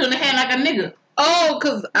hand. You doing the hand like a nigga. Oh,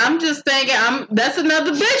 cause I'm just thinking that's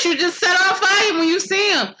another bitch you just set on fire when you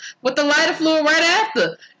see him with the lighter fluid right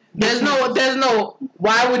after. There's no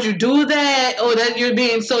why would you do that? Or that you're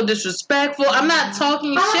being so disrespectful. I'm not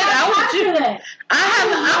talking shit out with you.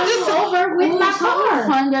 I'm just over with my Something car.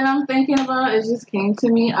 fun that I'm thinking about, it just came to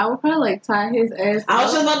me. I would probably like tie his ass I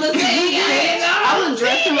was up. just about to say, I would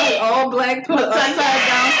dress him like all black, put upside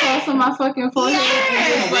down clothes on my fucking forehead,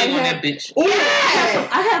 and just like Wait on have, that bitch. I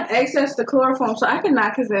have access to chloroform, so I can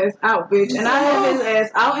knock his ass out, bitch. And I have his ass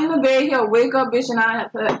out in the bed. He'll wake up, bitch, and I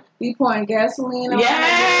have to be pouring gasoline on him.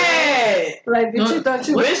 Like, bitch, you thought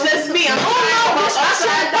you Bitch, that's me. I'm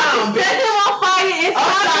upside down. set him on fire inside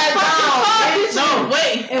Upside down. bitch. No,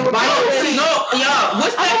 wait. And we're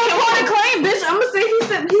What's I'm that? gonna claim, bitch. I'm gonna say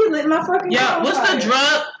he lit my fucking car on What's fire. the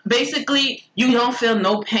drug? Basically, you don't feel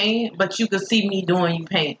no pain, but you can see me doing you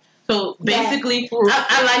pain. So basically,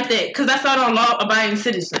 I like that because I saw it on Law Abiding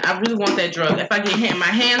Citizen. I really want that drug. If I get my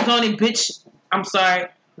hands on it, bitch, I'm sorry.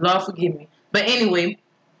 Lord forgive me. But anyway,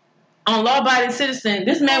 on Law Abiding Citizen,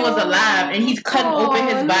 this man was alive and he's cutting open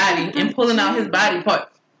his body and pulling out his body parts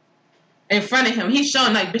in front of him. He's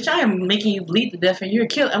showing like, bitch, I am making you bleed to death and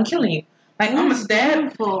I'm killing you. Like, I'm a stab.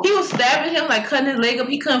 Beautiful. He was stabbing him, like cutting his leg up.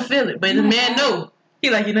 He couldn't feel it. But the man knew. He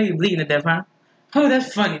like, you know you're bleeding to death, huh? Oh,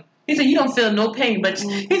 that's funny. He said, you don't feel no pain. But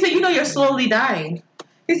he said, you know you're slowly dying.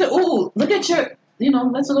 He said, ooh, look at your,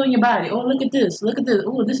 let's look on your body. Oh, look at this. Look at this.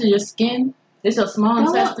 Ooh, this is your skin. This is your small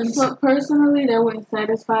intestines. So personally, that wouldn't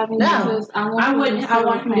satisfy me because I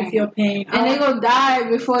want him to feel pain. And they gonna die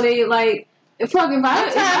before they like. If I can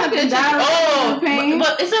die of pain.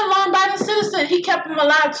 But it's a law-abiding citizen. He kept him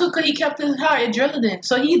alive too because he kept his heart adrenaline.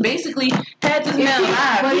 So he basically had this man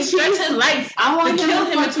alive. But He stretched his life to kill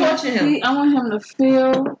him and torture him. I want him to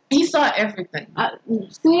feel. He saw everything.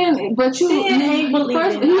 Seeing, but you ain't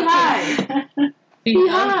believing. he high. He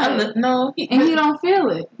high. No, and he don't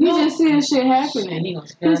feel it. He just seeing shit happening.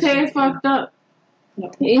 His head fucked up.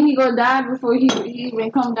 And he gonna die before he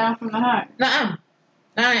even come down from the high. Nuh-uh.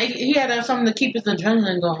 He had something to keep his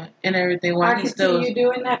adrenaline going and everything while he still. You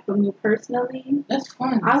doing that for me personally? That's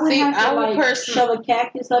fun. I would have to shove a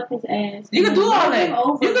cactus up his ass. You can do all that.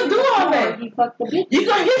 You can do all that. He fucked the bitch. You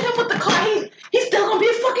gonna hit him with the car. He's still gonna be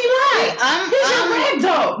a fucking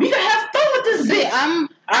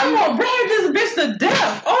I'm gonna brag this bitch to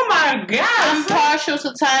death. Oh my god. I'm partial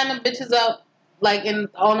to tying them bitches up like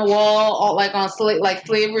on the wall, or like on like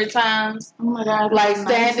slavery times. Oh my god. Like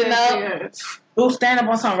standing up. Ooh, stand up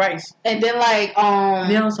on some rice. And then like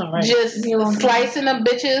kneel on some rice. just slicing them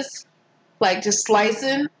bitches. Like just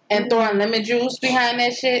slicing and throwing lemon juice behind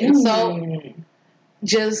that shit and salt.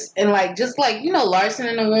 Just like Larson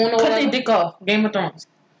in the wound or Cut whatever. their dick off. Game of Thrones.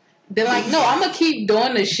 They're like, no, I'm gonna keep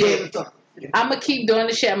doing this shit. I'm gonna keep doing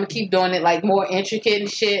this shit. I'm gonna keep doing it like more intricate and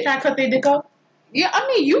shit. Can I cut their dick off? Yeah, I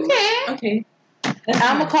mean you can. Okay.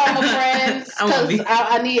 I'm gonna call my friends because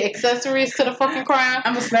I need accessories to the fucking crime.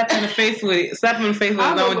 I'm gonna slap him in the face with it. Slap him in the face with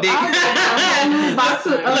his own dick.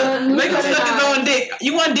 Make him suck his own dick.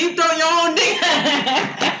 You want to deep throat your own dick?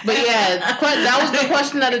 But yeah, that was the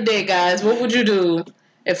question of the day, guys. What would you do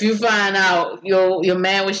if you find out your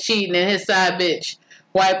man was cheating and his side bitch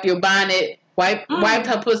wiped your bonnet, wiped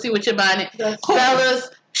her pussy with your bonnet? Fellas,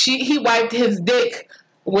 he wiped his dick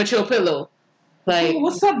with your pillow. Like,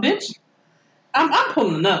 what's up, bitch? I'm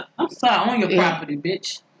pulling up. I'm sorry on your property,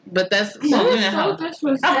 bitch. But that's I'm all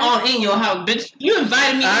in your house, bitch. You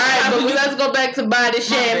invited me. All right, but let's go back to body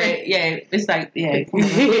shaming. Yeah, it's like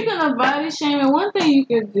Speaking of body shaming, one thing you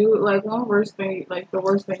could do, like the worst thing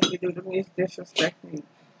you could do to me is disrespect me.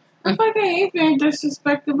 I fucking hate being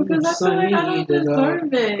disrespected because I feel like I don't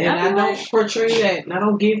deserve it. And I don't portray that, and I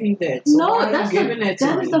don't give you that. So no, that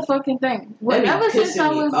is the fucking thing. Ever since I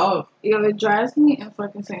was, it drives me and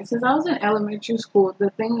fucking insane. Since I was in elementary school,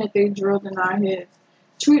 the thing that they drilled in our heads: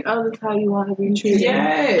 treat others how you want to be treated.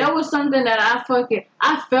 Yeah. That was something that I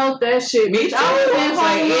felt that shit. Me too. I was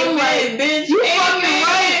like, bitch, you fucking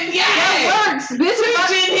right. Yeah. That works, bitch.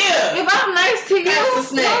 If I'm nice to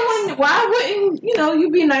you, why wouldn't you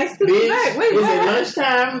be nice to me back? Wait, was it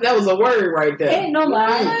lunchtime? That was a word right there. Ain't no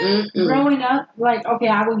lie. Growing up, like, okay,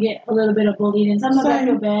 I would get a little bit of bullied and sometimes I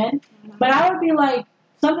feel bad. But I would be like,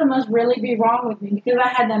 something must really be wrong with me because I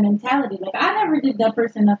had that mentality. Like, I never did that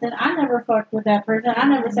person nothing. I never fucked with that person. I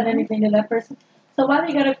never said anything to that person. So why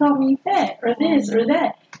they gotta call me fat or this or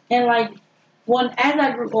that? And like, as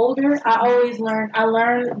I grew older, I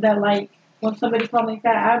learned that like, when somebody called me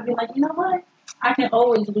fat, I'd be like, you know what? I can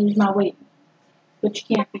always lose my weight, but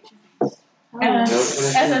you can't fix your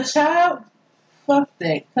face. As a child, fuck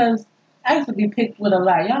that. Because I used to be picked with a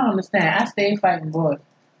lot. Y'all don't understand. I stayed fighting boys.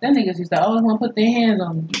 Them niggas used to always want to put their hands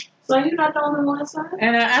on me. So you're not the only one, son?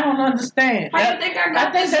 And I don't understand. How you think I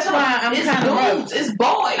think that's why I'm kind of rough. It's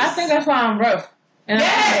boys. I think that's why I'm rough. And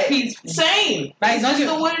I'm peaceful. Same. Like, don't you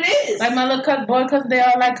what it is? Like my little boy cousins, they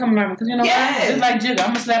all like coming around me. Because you know what? It's like Jigga. I'm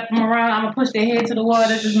going to slap them around. I'm going to push their head to the wall.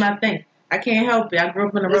 This is my thing. I can't help it. I grew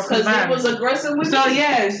up in a rough environment. Because he was aggressive with you.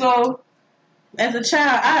 Yeah. So as a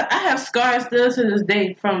child, I have scars still to this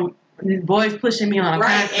day from these boys pushing me on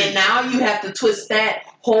concrete. And now you have to twist that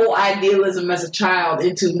whole idealism as a child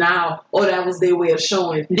into now, that was their way of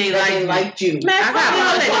showing they liked you. Man, I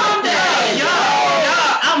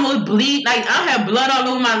almost bleed. Like, I have blood all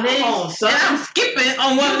over my legs. And I'm skipping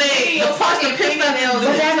on one leg. The parts of fingernails.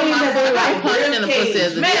 But that means that they like punching in the pussy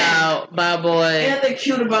as a child. Bye, boy. And they're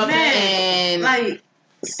cute about that. And like,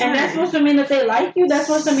 and that's supposed to mean that they like you? That's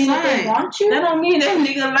supposed to mean that they want you? That don't mean that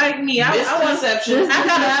nigga like me. Misconception. I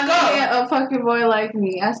got a fucking boy like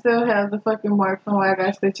me. I still have the fucking mark from where I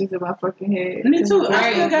got stitches in my fucking head. Me too.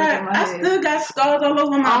 I still got scars all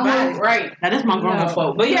over my body. Right. Now, that's my grown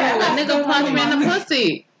fault. But yeah, a nigga punched me in the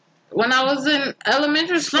pussy when I was in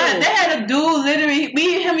elementary school. They had a dude literally,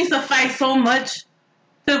 me and him used to fight so much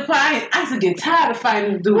to the point I used to get tired of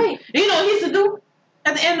fighting this dude. Wait. You know what he used to do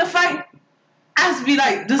at the end of the fight? I used to be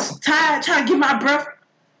like, just tired, trying to get my breath.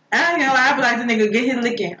 And I ain't gonna lie, I'd be like, the nigga, get his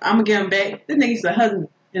licking. I'm gonna get him back. This nigga used to hug me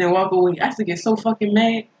and then walk away. I used to get so fucking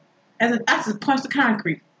mad. I used to punch the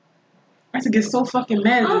concrete. I used to get so fucking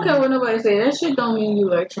mad. I don't care what nobody say. That shit don't mean you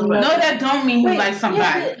like somebody. No, that don't mean you like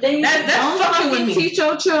somebody. That's fucking with me. Teach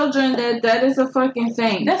your children that is a fucking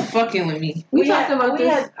thing. That's fucking with me. We had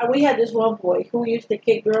this one boy who used to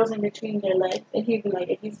kick girls in between their legs, and he'd be like,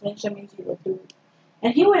 if you flinch, that means you a dude.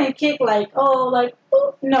 And he wouldn't kick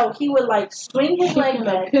no, he would like swing his leg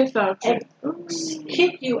back and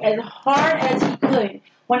kick you as hard as he could.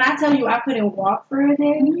 When I tell you I couldn't walk for a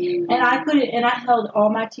day, and I held all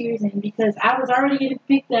my tears in because I was already getting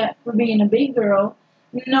picked up for being a big girl.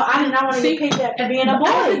 No, I did not want to get picked up for being a boy.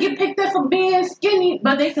 I used to get picked up for being skinny,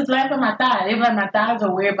 but they used to laugh at my thighs. They were like, my thighs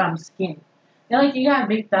are weird, but I'm skinny. They're like, you got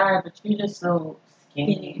big thighs, but you're just so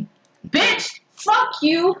skinny. Bitch! Fuck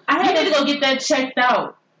you! You need to go get that checked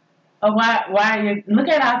out. Why you look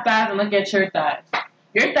at our thighs and look at your thighs.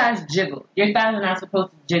 Your thighs jiggle. Your thighs are not supposed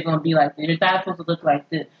to jiggle and be like this. Your thighs are supposed to look like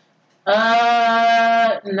this.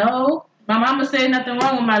 No. My mama said nothing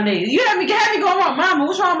wrong with my leg. You had me going wrong. Mama,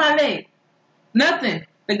 what's wrong with my leg? Nothing.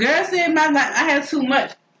 The girl said I had too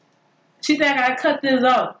much. She said I gotta cut this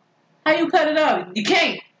off. How you cut it off? You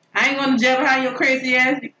can't. I ain't gonna jab behind your crazy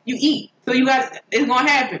ass. You eat. So it's gonna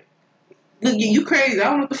happen. Look, you crazy. I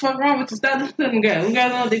don't know what the fuck wrong with you. Stop listening to them guys. You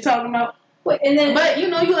guys know what they talking about? But you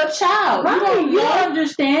a child. Right, you don't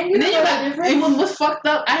understand. What's fucked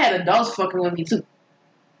up? I had adults fucking with me too.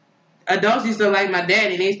 Adults used to like my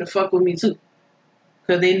daddy. They used to fuck with me too.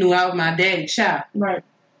 Because they knew I was my daddy's child. Right.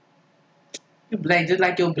 You black, just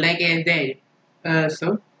like your black ass daddy.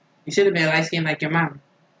 So? You should have been light skinned like your mama.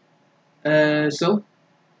 So?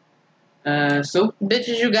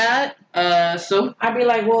 Bitches you got? So? I'd be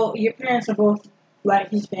like, well, your parents are both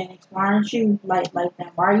like Hispanics. Why aren't you like them?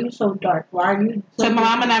 Why are you so dark? Why are you so my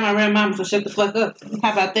mama not my real mama, so shut the fuck up.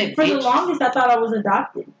 How about that, For bitch? the longest, I thought I was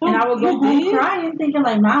adopted. And I would go home crying, thinking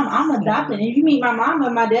like, Mom, I'm adopted. And you meet my mom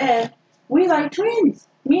and my dad, we like twins.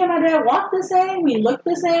 Me and my dad walk the same. We look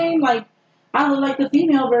the same. Like, I look like the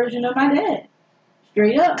female version of my dad.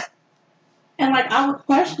 Straight up. And like, I would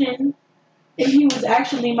question if he was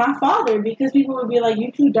actually my father, because people would be like,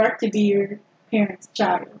 you too dark to be your parents'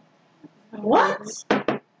 child. What?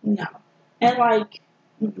 No. And like,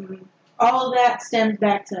 all of that stems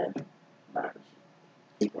back to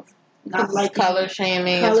people not like color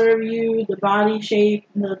shaming, color of you, the body shape,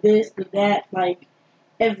 the this, the that, like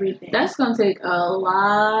everything. That's gonna take a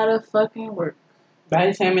lot of fucking work.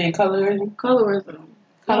 Body shaming and colorism. Colorism.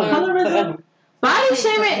 Body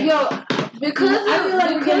shaming, because I feel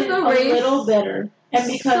like because the race a little better, and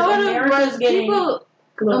because America's getting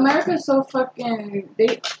America's so fucking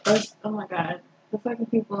oh my god, the fucking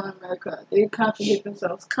people in America, they contradict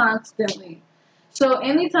themselves constantly. So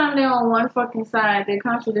anytime they're on one fucking side, they're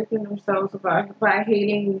contradicting themselves by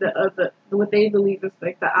hating the other, what they believe is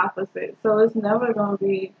like the opposite. So it's never gonna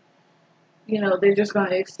be, they're just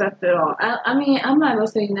gonna accept it all. I mean, I'm not gonna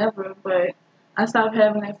say never, but I stopped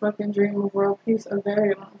having that fucking dream of world peace a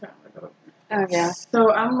very long time ago. Oh yeah.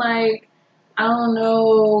 So I'm like, I don't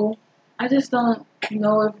know. I just don't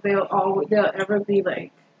know if they'll ever be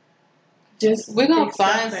like, just. We're gonna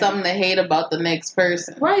find something to hate about the next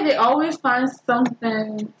person. Right? They always find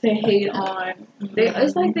something to hate on.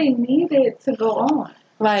 It's like they need it to go on.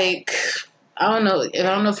 Like, I don't know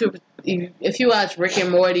if you watch Rick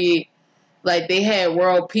and Morty, like they had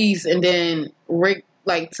world peace and then Rick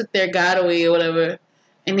like took their god away or whatever,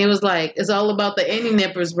 and it was like, it's all about the Indie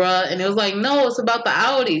nippers, bruh. And it was like, no, it's about the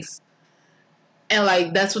Audis. And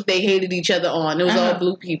like that's what they hated each other on. It was all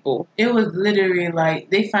blue people. It was literally like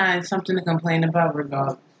they find something to complain about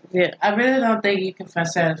regardless. Yeah, I really don't think you can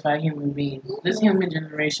satisfy human beings. This human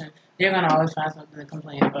generation, they're gonna always find something to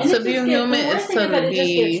complain about. To be human is to be. It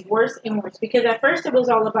just gets worse and worse, because at first it was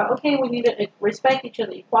all about, okay, we need to respect each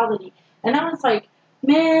other, equality, and now it's like,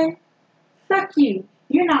 man, fuck you.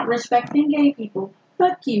 You're not respecting gay people.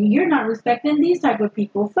 Fuck you. You're not respecting these type of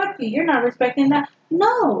people. Fuck you. You're not respecting that.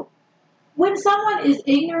 No. When someone is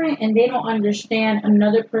ignorant and they don't understand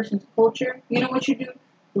another person's culture, you know what you do?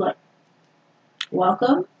 Look,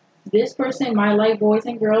 welcome. This person might like boys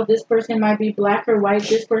and girls. This person might be black or white.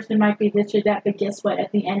 This person might be this or that. But guess what?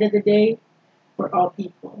 At the end of the day, we're all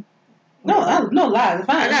people. No lies. If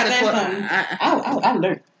I understand something, I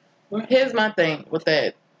learned. Here's my thing with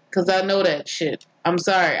that, because I know that shit. I'm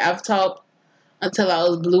sorry. I've talked until I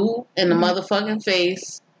was blue in the motherfucking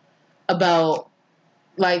face about,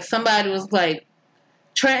 like, somebody was like,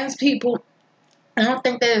 trans people. I don't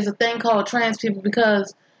think there's a thing called trans people,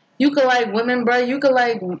 because you could like women, bro. You could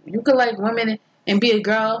like women and be a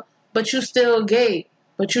girl, but you still gay.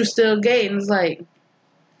 And it's like,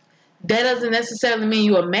 that doesn't necessarily mean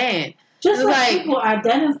you're a man. Just like people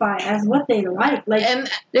identify as what they like, and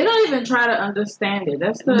they don't even try to understand it.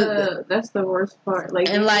 That's the worst part. Like,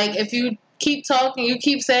 and like, if you keep talking, you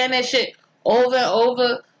keep saying that shit over and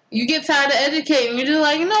over, you get tired of educating. You're just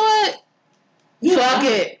like, you know what? Fuck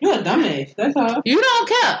it. You're a dumbass. That's all. You don't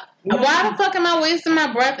care. Why the fuck am I wasting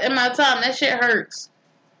my breath and my time? That shit hurts.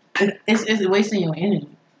 It's wasting your energy.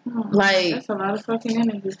 Like, that's a lot of fucking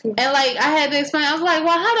energy too. And like, I had to explain. I was like,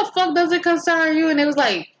 well, how the fuck does it concern you? And it was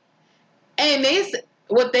like, and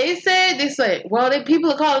what they said, well,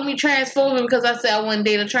 people are calling me transphobic because I said I wouldn't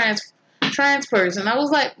date a trans person. I was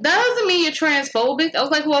like, that doesn't mean you're transphobic. I was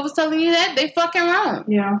like, whoever's telling you that, they fucking wrong.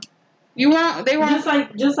 Yeah. You wrong. They wrong.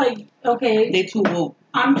 Just like, okay. They too woke.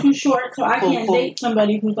 I'm too short, so I can't date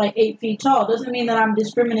somebody who's like 8 feet tall. Doesn't mean that I'm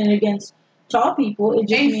discriminating against tall people. It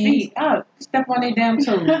just 8 means feet up. Step on their damn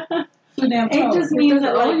toes. It just means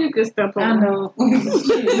that like you can step on. I know.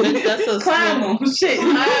 That's a climb on. Shit,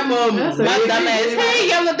 climb on. My dumb ass. Hey,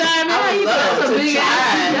 yellow diamond. How you That's a doing? big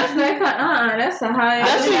ass. That's that kind. That's a high.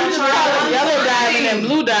 That's what you call yellow diamond and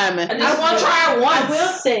blue diamond. I want to try it once. I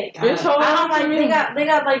will say, This whole I don't like they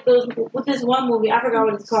got like those with this one movie. I forgot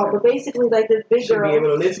what it's called, but basically like this big Should be able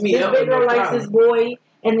girl. to lift me This up. big girl no likes problem. this boy,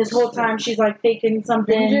 and this whole time she's like faking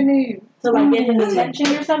something to like get his attention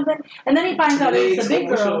or something, and then he finds out it's a big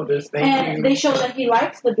girl, and they show that he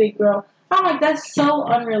likes the big girl. I'm like, that's so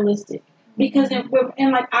unrealistic. Because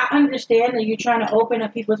and like I understand that you're trying to open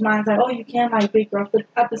up people's minds, like, oh, you can like big girls, but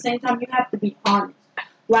at the same time you have to be honest.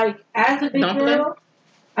 Like as a big girl,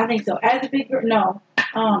 I think so. As a big girl, no.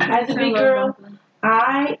 As a big girl,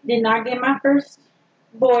 I did not get my first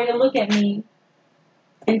boy to look at me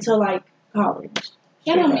until like college.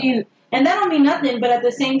 That don't mean nothing, but at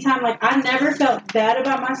the same time, like I never felt bad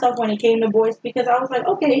about myself when it came to boys because I was like,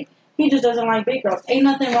 okay, he just doesn't like big girls. Ain't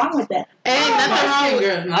nothing wrong with that. Ain't nothing wrong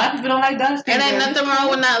with A lot of people don't like dark skin. It ain't nothing wrong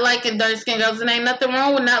with not liking dark skin girls. And ain't nothing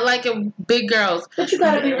wrong with not liking big girls. But you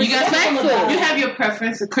gotta be respectful. You have your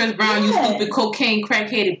preference. Chris Brown, you stupid cocaine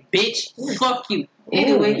crackheaded bitch. Fuck you.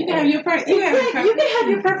 Anyway, you can have your preference. You can have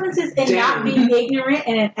your preferences and not be ignorant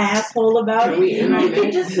and an asshole about it. You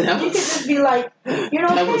can just be like, you know,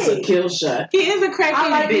 That was a hey, kill shot. He is a crackheaded I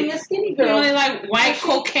like being bitch. a skinny He girl. only like white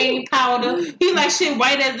cocaine powder. He like shit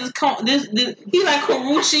white as this. He like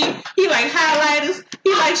Karuchi. He like highlighters.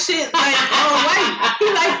 He like shit like all white. He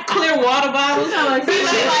like clear water bottles. He like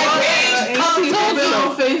beige color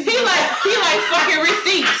toes. He like fucking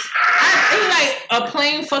receipts. He like a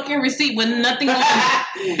plain fucking receipt with nothing on it.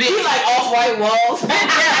 He like off-white walls.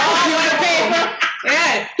 Off-white paper.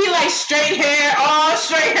 Yeah, he like straight hair, all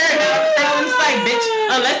straight hair, no curling type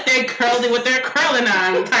bitch. Unless they're curling with their curling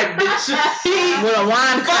iron type bitch. With a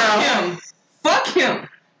wine curl.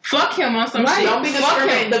 Fuck him on some shit. Don't be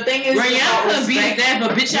discriminating. The thing is, Rihanna could beat his ass,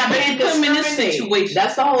 but bitch, I better put him in this situation.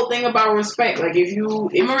 That's the whole thing about respect. Like if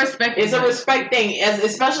it's a respect thing,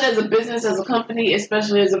 especially as a business, as a company,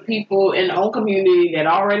 especially as a people in the own community that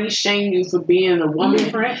already shame you for being a woman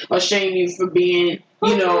friend or shame you for being,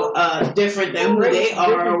 different than who they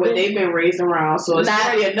are or what they've been raised around. So it's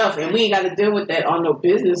already enough, and we ain't got to deal with that on no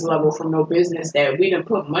business level from no business that we done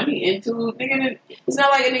put money into. Nigga, it's not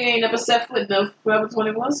like a nigga ain't never set foot in the Forever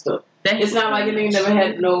 21 stuff. It's not like a nigga never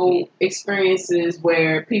had no experiences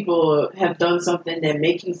where people have done something that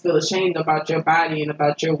make you feel ashamed about your body and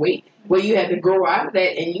about your weight. Where you had to grow out of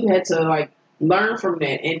that and you had to like learn from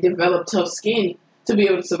that and develop tough skin to be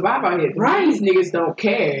able to survive out here. Right. These niggas don't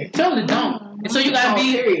care. Totally don't. So you gotta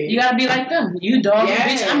be like them. You dog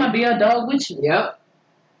bitch, I'm gonna be a dog with you. Yep.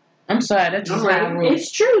 I'm sorry, that's just how it rolls.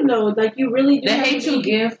 It's true though. Like you really do. They hate you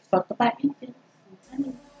give. Fuck the black people.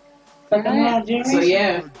 So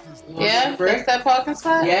yeah. Yeah, that's that parking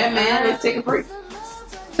spot? Yeah, man, let's take a break.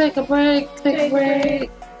 Take a break.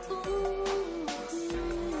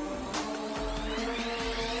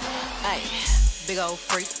 Big old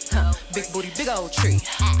freak, big booty, big old tree.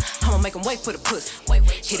 I'ma make him wait for the pussy.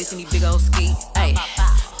 Hit it in these big old ski. Ay,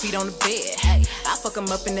 feet on the bed. I fuck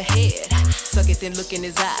him up in the head. Suck it, then look in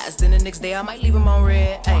his eyes. Then the next day I might leave him on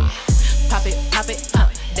red. Ay, pop it,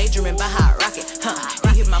 daydreaming by how I rock it.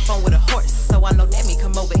 He hit my phone with a horse, so I know that me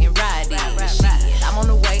come over and ride it. Shit, I'm on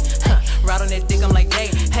the way. Ride on that dick, I'm like,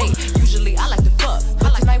 hey. Usually I like to fuck,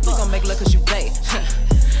 but tonight we gon' make love 'cause you babe.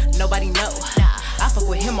 Nobody know. I fuck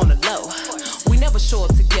with him on the low. We never show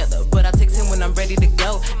up together, but I text him when I'm ready to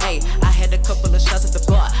go. Hey, I had a couple of shots at the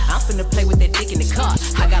bar. I'm finna play with that dick in the car.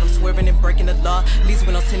 I got him swerving and breaking the law. Leaves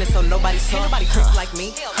with no tennis, so nobody saw. Ain't nobody trick like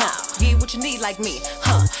me, Get what you need like me,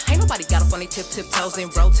 Ain't nobody got up on their tiptoes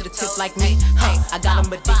and roll to the tip like me, I got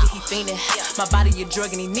him addicted, he fiending. My body a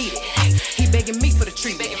drug and he need it. He begging me for the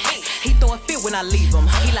treatment. He throwing fit when I leave him.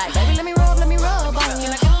 He like, baby, let me rub on you.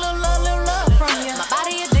 Can I get a little love from you? My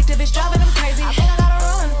body addictive, it's driving him crazy. I think I gotta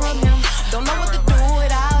run from him. Don't know what to do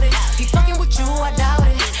without it. He fucking with you, I doubt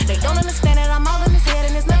it. They don't understand that I'm all in his head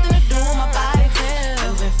and there's nothing to do with my body.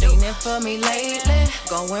 You've been fiending for me lately,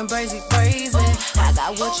 going crazy. I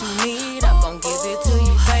got what you need, I'm gon' give it to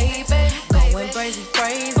you, baby. Going crazy,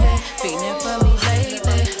 fiending for me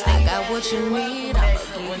lately. I got what you need, I'm gon'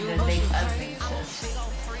 give you what you need.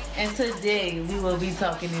 And today we will be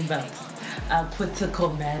talking about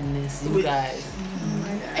political madness, you guys.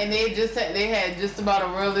 And they had just about a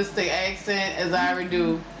realistic accent as I ever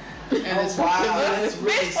do. And it's wow, that's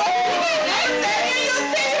really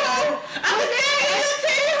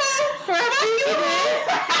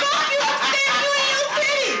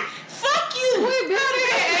Fuck you! Wait, bitch, they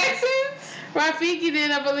had accents? Right, Rafiki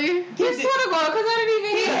did, I believe. He swear to God, because I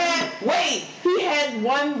didn't even He had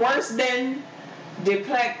one worse than the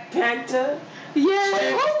Black Panther.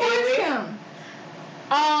 Yeah, who voiced him?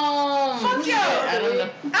 Fuck y'all. I don't know.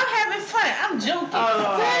 I'm having fun. I'm joking.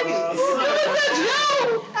 It was a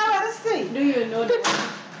joke. I want to see. Do you know that?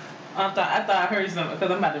 I thought I heard something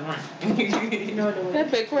because I'm about to run. You know the That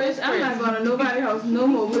big Chris. I'm not going to nobody's house no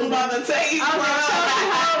more. I'm about to tell you, Last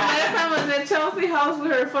time I was at Chelsea house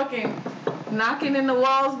with her fucking knocking in the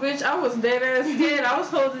walls, bitch. I was dead ass scared. I was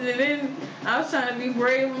holding it in. I was trying to be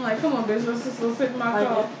brave. I'm like, come on, bitch, let's just go sit in my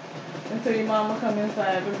car until your mama come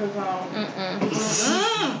inside because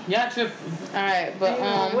Y'all tripping. Alright, but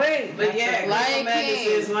wait, but yeah, Lion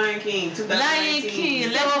King is Lion King 2019. Lion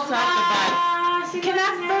King. Let's talk about it. Can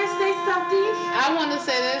I first say something? I want to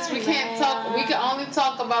say this. We can't talk. We can only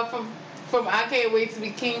talk about from I Can't Wait to Be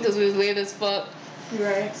King because we was late as fuck.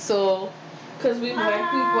 Right. So, cause we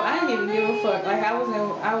black people, I didn't even give a fuck. Like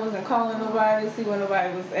I wasn't calling nobody to see where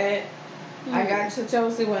nobody was at. I got to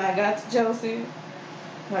Chelsea when I got to Chelsea.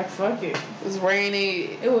 Like fuck it. it was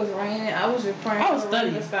rainy. It was raining. I was just praying I was for the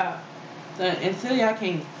rain to studying. stop. Until y'all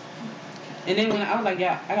came. And then when I was like,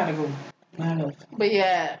 yeah, I gotta go. I know. But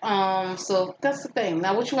yeah, so that's the thing.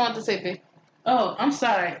 Now, what you want to say, B? Oh, I'm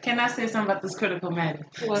sorry. Can I say something about this critical matter?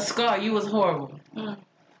 What? Scar, you was horrible.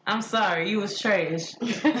 I'm sorry, you was trash.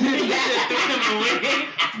 Bitch,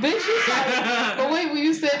 you sorry. But wait, when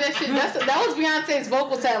you said that shit, that was Beyonce's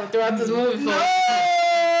vocal talent throughout this movie. No!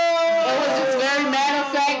 It was just very matter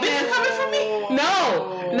of fact. This is coming from me?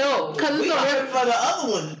 No, because We coming for the other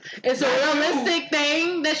one. it's a realistic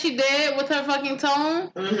thing that she did with her fucking tone.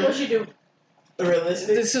 What she do?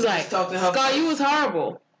 Realistic. This is like, Talk to her. Scar, you was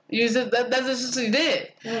horrible. You just, that's just what you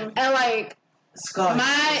did. And like, Scar,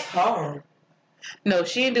 my hard. no,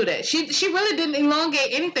 she didn't do that. She really didn't elongate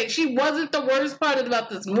anything. She wasn't the worst part about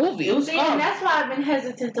this movie. It was See, and that's why I've been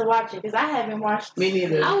hesitant to watch it because I haven't watched. Me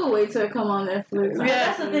neither. I would wait till it come on Netflix. Yeah.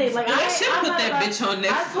 That's the thing. Like They should put that bitch on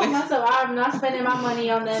Netflix. I told myself I'm not spending my money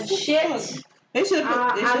on that shit. They should put.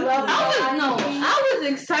 I was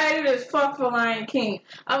excited as fuck for Lion King.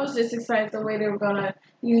 I was just excited the way they were gonna,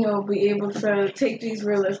 be able to take these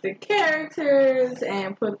realistic characters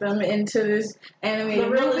and put them into this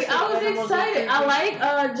animated movie. I was excited. I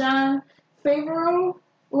like John Favreau,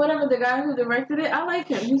 whatever the guy who directed it. I like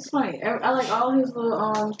him. He's funny. I like all his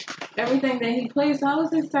little everything that he plays. So I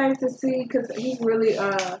was excited to see because he's really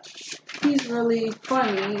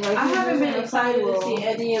funny. Like, I haven't been excited to see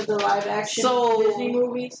any of the live action Disney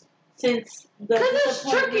movies since because it's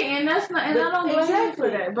tricky and that's not, and I don't blame you for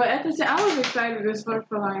that. But at the same, I was excited as fuck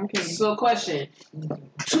for Lion King. So,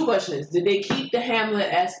 two questions. Did they keep the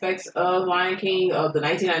Hamlet aspects of Lion King of the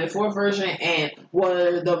 1994 version, and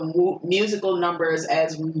were the musical numbers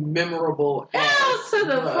as memorable as to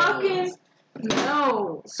the fucking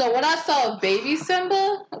no. So when I saw Baby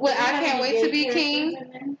Simba with I Can't Wait to Be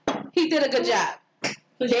King, he did a good job.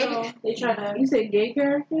 They tried to. You said gay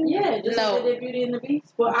character? Yeah, just like they did Beauty and the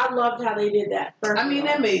Beast. Well, I loved how they did that. I mean,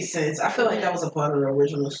 that made sense. I feel like that was a part of the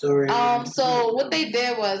original story. So what they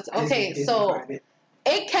did was so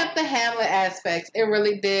it kept the Hamlet aspects. It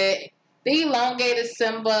really did. They elongated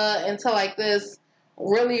Simba into like this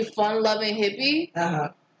really fun-loving hippie.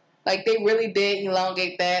 Like they really did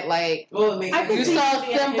elongate that. Like you saw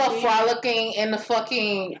Simba frolicking in the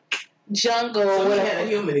fucking jungle with a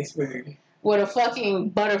human experience. With a fucking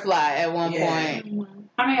butterfly at one point.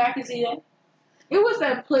 I mean, I can see that. It was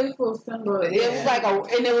that playful symbol. It was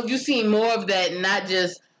like you see more of that, not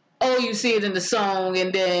just you see it in the song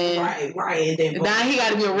and then right, and then now he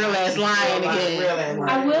got to be a real ass lion again.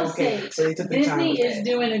 I will say Disney is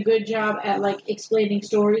doing a good job at like explaining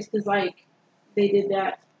stories because like they did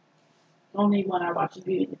that. Only one I watched is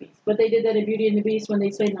Beauty and the Beast, but they did that in Beauty and the Beast when they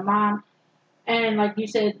explained the mom, and like you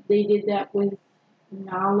said, they did that with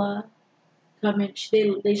Nala.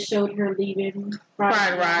 They showed her leaving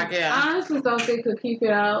Pride Rock, yeah. I honestly thought they could keep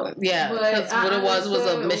it out. Yeah, because what it was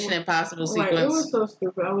a Mission Impossible sequence. It was so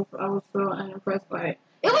stupid. I was so unimpressed by it.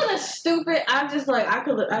 It wasn't stupid. I'm just like I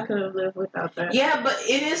could have lived without that. Yeah, but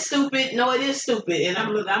it is stupid. No, it is stupid, and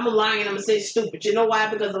I'm a lion. I'm gonna say stupid. You know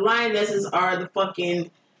why? Because the lionesses are the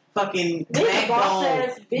fucking backbone.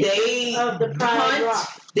 They hunt.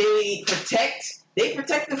 They protect. They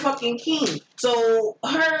protect the fucking king. So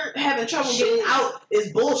her having trouble getting out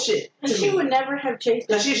is bullshit. And she would never have chased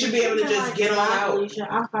that. She should be able to just get on out. Alicia,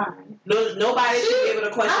 I'm fine. Nobody should be able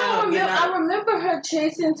to question her getting out. I remember her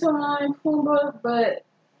chasing Timon and Pumbaa, but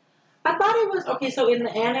I thought it was okay. So in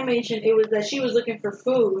the animation, it was that she was looking for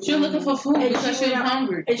food. She was looking for food because she was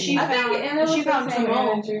hungry. And she found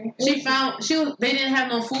Timon. They didn't have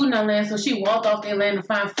no food in their land, so she walked off their land to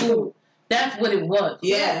find food. That's what it was.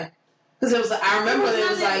 Yeah. Because it was. I remember it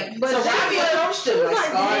was like. But so Robbie approached him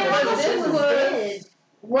like, but this was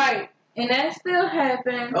right, and that still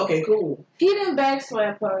happened. Okay, cool. He didn't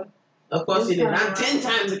backslap her. Of course he did. Not 10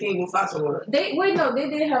 times the king will fox with her. They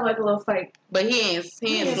did have like a little fight. But he ain't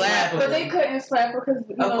slap her. But they couldn't slap her because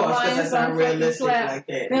lions don't fucking slap. Like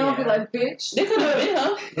that. They don't be like, bitch. They could have bit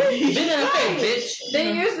her. Bit in her face, bitch.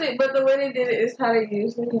 They usually, but the way they did it is how they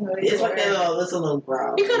usually, it's like that little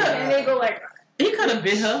growl. He could have. And they go like. He could have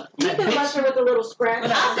bit her. He could have left her with a little scratch.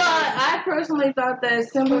 I personally thought that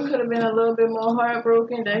Simba could have been a little bit more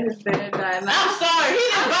heartbroken that his dad died. I'm sorry, he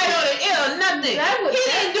didn't bite on the ear, nothing. He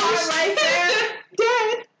didn't do shit right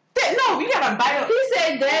there. Dad, no, you gotta bite on. He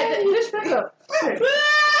said, "Dad, just pick up."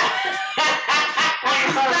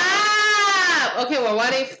 Stop. Okay, well, while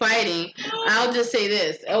they fighting, I'll just say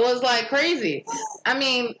this: it was like crazy. I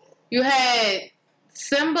mean, you had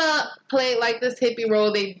Simba played like this hippie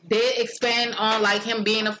role. They did expand on like him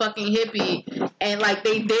being a fucking hippie, and like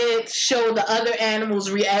they did show the other animals'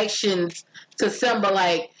 reactions to Simba.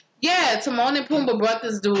 Like, yeah, Timon and Pumbaa brought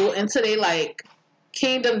this dude into their like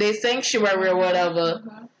kingdom, their sanctuary or whatever,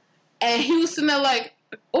 and he was sitting there like,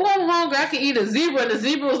 "Oh, I'm hungry. I can eat a zebra." And the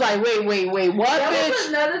zebra was like, "Wait, what?" That was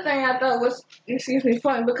another thing I thought was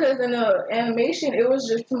funny because in the animation it was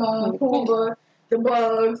just Timon and Pumbaa, the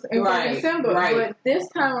bugs, and fucking Simba. Right. But this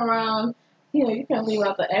time around, you can't leave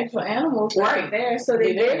out the actual animals right there. So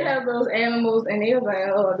they did have those animals, and they was like,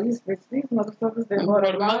 "Oh, these motherfuckers, they brought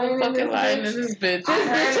a lion in this bitch." I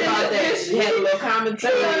heard about that. She had a little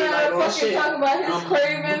commentary. Like, oh shit. Talk about his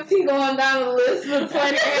cravings. He going down the list with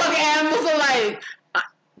 20 animals are like,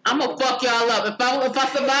 I'm gonna fuck y'all up. If I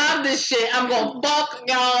survive this shit, I'm gonna fuck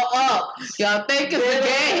y'all up. Y'all think it's a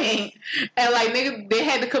game. And like niggas, they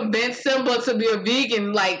had to convince Simba to be a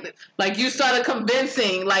vegan. Like you started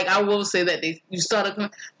convincing. Like I will say that you started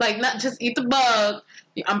like not just eat the bug.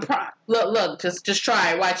 Look, just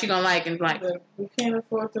try it. Watch, you gonna like it. Like we can't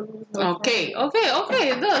afford to lose. Okay.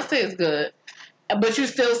 It does taste good. But you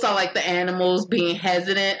still saw like the animals being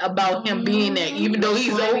hesitant about him being there, even though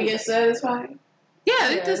he's old. Satisfying. Yeah,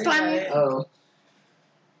 they just slimy. Oh.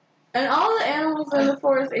 And all the animals in the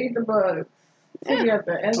forest ate the bugs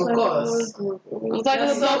together. Of course. It was like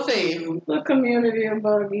a buffet. The community of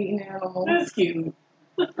bug eating animals. That's cute.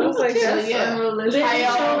 It was like that. They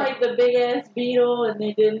didn't show like the big ass beetle, and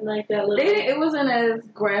they didn't like that little. It wasn't as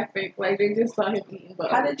graphic. Like they just saw him eating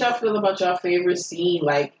bugs. How did y'all feel about y'all favorite scene?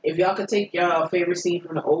 Like, if y'all could take y'all favorite scene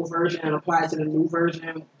from the old version and apply it to the new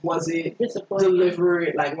version, was it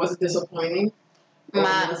delivered? Like, was it disappointing? Or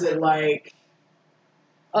was it like...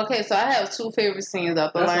 Okay, so I have two favorite scenes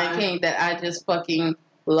of The Lion King that I just fucking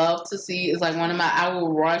love to see. It's like one of my... I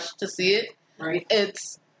will rush to see it. Right.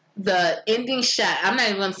 It's the ending shot. I'm not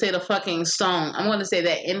even going to say the fucking song. I'm going to say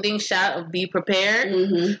that ending shot of Be Prepared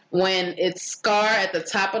when it's Scar at the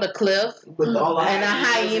top of the cliff with all the and the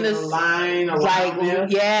hyenas line like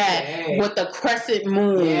with the crescent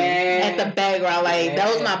moon at the background. Like that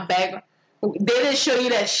was my background. They didn't show you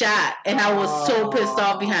that shot, and I was so pissed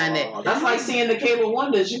off behind it. That's like seeing the Cable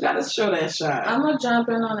Wonders. You gotta show that shot. I'm gonna jump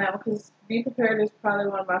in on that because Be Prepared is probably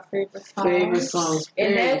one of my favorite songs.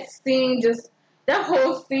 And that scene that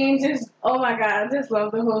whole scene oh my god, I just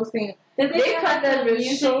love the whole scene. They cut that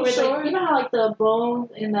music so short. You know how like the bones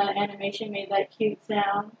in the animation made that cute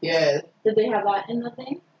sound? Yeah. Did they have that in the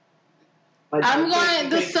thing? Like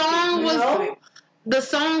the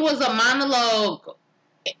song was a monologue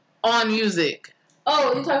on music.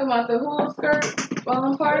 Oh, you talking about the hula skirt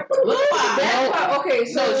bottom part? Okay,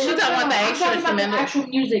 so she's talking about the actual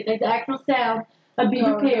music, like the actual sound of Be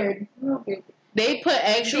Prepared. Okay. They put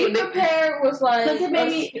actual. Be Prepared was like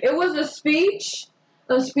it was a speech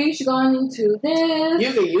going into this.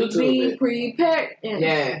 You can YouTube Be prepared.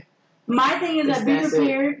 Yeah. My thing is that Be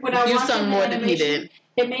Prepared. When I watched sung more than he did.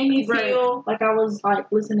 It made me feel like I was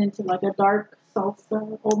like listening to like a dark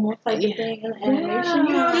salsa almost type of thing in the animation.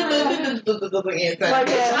 You know? Like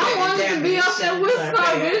I wanted to be up there with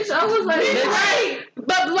Scar, bitch. I was like, right.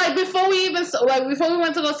 But like before we went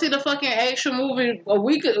to go see the fucking actual movie a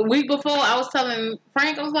week before, I was telling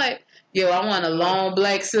Frank, I was like, yo, I want a long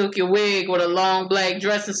black silky wig with a long black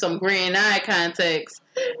dress and some green eye contacts.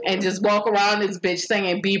 And just walk around this bitch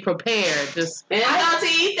singing Be Prepared. Just and I'll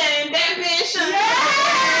teeth and definition.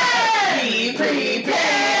 Be prepared.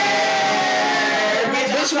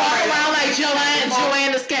 Bitch walk around like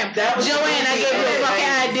Joanne the Scamp. Joanne, I gave you a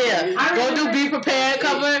fucking idea. Go do Be Prepared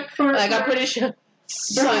cover. Like I'm pretty sure.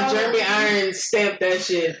 Son, Jeremy Irons stamped that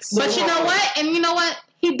shit. So but you know what? And you know what?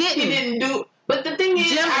 He didn't. He didn't do. But the thing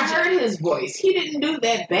is, I heard his voice. He didn't do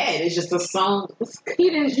that bad. It's just a song. He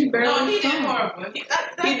didn't. He barely. No, he did horrible. He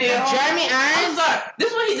did. Jeremy Irons. I'm sorry.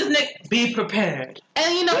 This one he just nicked. Be prepared.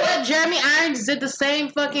 And you know what? Jeremy Irons did the same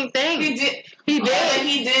fucking thing. He did. He did. Yeah,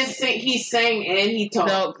 he did sing. He sang and he talked.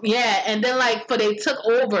 No, yeah, and then like they took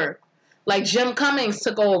over. Like Jim Cummings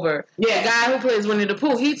took over. Yeah. The guy who plays Winnie the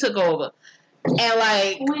Pooh, he took over. And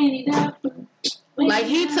like Winnie the Pooh. Like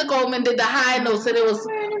he took over and did the high notes and it was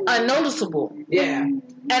unnoticeable. Yeah. And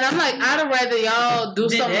I'm like, I'd have rather y'all do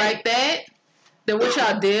something like that than what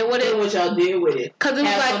y'all did with it. What y'all did with it. Because it was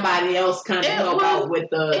have like somebody else kind of help out with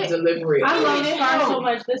the delivery. I love Scar so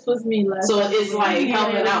much. This was me last. So it's like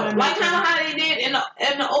helping out, like kind of how they did in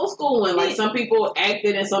the old school one. Like some people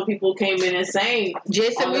acted and some people came in and sang.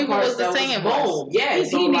 Jason Weaver was the singing voice. Yeah,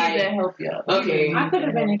 so like that help y'all. Okay, I could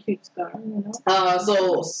have been a cute Scar. You know.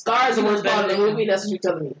 So Scar's the worst part of the movie. That's what you're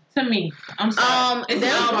telling me. To me, I'm sorry. It's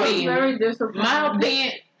my opinion. Very disappointing. My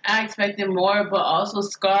opinion. I expected more, but also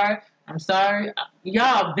Scar. I'm sorry,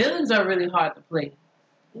 y'all. Villains are really hard to play.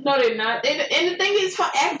 No, they're not. And the thing is, for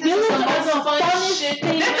actors, it's the most fun shit.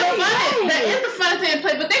 That is the fun thing to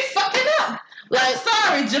play, but they fucking up. Like,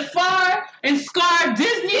 sorry, Jafar and Scar,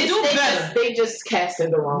 Disney do better. They just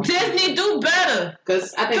casted the wrong. Disney do better.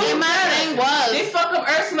 Because I think my thing was they fuck up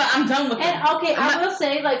Ursula. I'm done with and them. okay, I will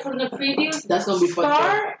say, like from the previews, that's gonna be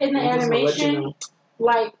Scar in the animation.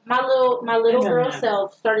 Like my little girl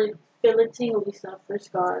self started feeling tingly stuff for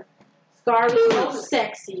Scar. Scar was so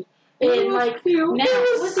sexy. And like now,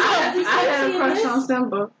 I had a crush on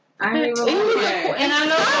Simba. I ain't even and I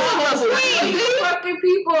know these fucking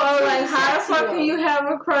people are like, how the fuck can you have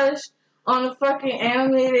a crush on a fucking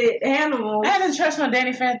animated animal? I had a crush on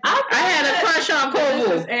Danny Phantom. I had a crush on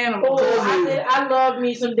Kovu. Animal. I love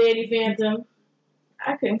me some Danny Phantom.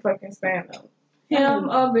 I couldn't fucking stand them. Him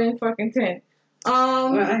or Ben fucking 10.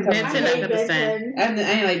 Ben 10 I can understand. I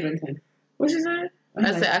ain't like Ben 10. What you said?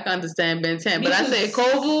 I said I can understand Ben 10, but I said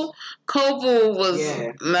Kovu was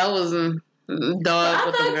that was dog.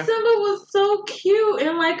 I thought Simba was so cute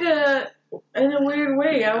in like in a weird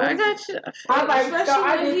way. I got you. I like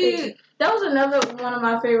that was another one of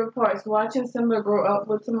my favorite parts, watching Simba grow up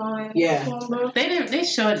with Timon and Pumbaa. They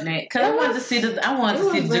shortened that because I wanted to see the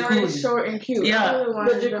jacuzzi. Short and cute. Yeah, the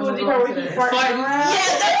jacuzzi part where he farted around.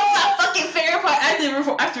 Yeah, that was my fucking favorite part.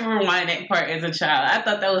 I have to rewind that part as a child. I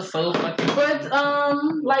thought that was so fucking. But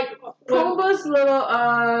like Pumbaa's little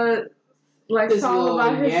song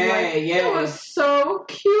about his life. It was so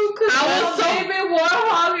cute because baby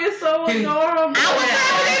warhog is so adorable. I was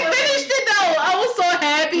happy they finished it though. I was so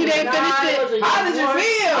happy they finished it. How did you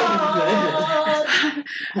feel?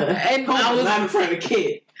 And I was not in front of a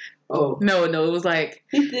kid. Oh no, it was like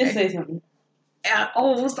he did say something. I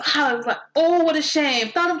was like, oh, what a shame.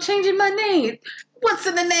 Thought of changing my name. What's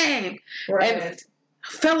in the name? Right. And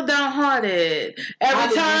fell downhearted.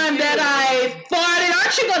 Every time that I farted,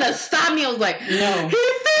 aren't you gonna stop me? I was like, no. He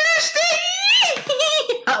finished it.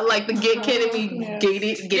 Like the kid in me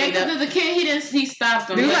getting up. Because the kid, he stopped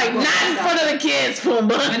him. He was like, not in front of the kids, Pumbaa.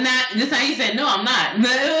 But not this time. He said, no, I'm not.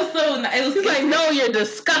 But it was like, no, you're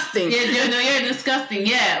disgusting. Yeah, no, you're disgusting.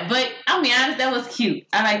 Yeah, but I'll be honest, that was cute.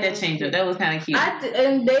 I like that change up. That was kind of cute.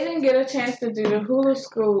 And they didn't get a chance to do the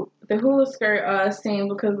hula skirt scene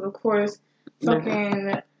because of course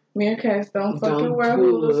fucking meerkats don't fucking wear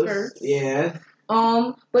hula skirts. Yeah.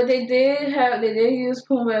 But they did use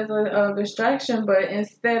Pumbaa as a distraction, but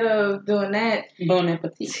instead of doing that, Bon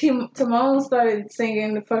Appetit. Timon started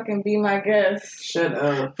singing the fucking "Be My Guest." Shut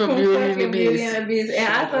up. From Beauty and the Beast.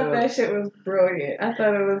 And I thought that shit was brilliant. I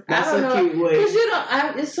thought it was. That's I don't know, cute way. Because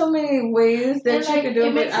there's so many ways that you could do it.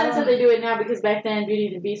 It makes sense that they do it now because back then Beauty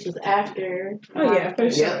and the Beast was after. Oh yeah,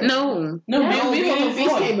 for sure. No, Beauty and the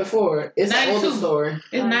Beast came before. It's an older story.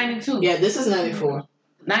 It's 92. Yeah, this is 94.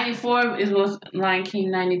 94 was Lion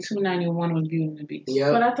King. 92, 91 was Beauty and the Beast.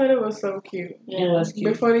 Yeah, but I thought it was so cute. Yeah, it was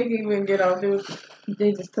cute. Before they could even get off,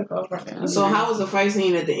 they just took off right now. So how was the fight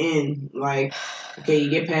scene at the end? Like, okay,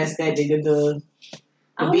 you get past that, they did the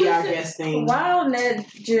Be Our Guest thing. While Nat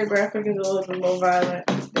Geographic is a little bit more violent,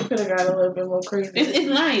 they could have got a little bit more crazy. It's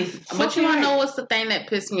nice. But you want to know what's the thing that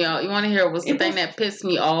pissed me off? You want to hear what's the thing that pissed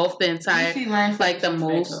me off the entire, like the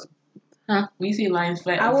most? Huh? When you see lions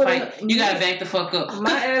fight, you gotta back the fuck up.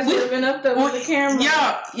 My ass would have been up there with the camera.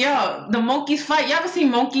 Yo, the monkeys fight. You ever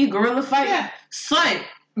seen monkey gorilla fight? Yeah. Son,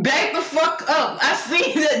 Back the fuck up. I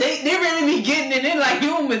see that they really be getting it in like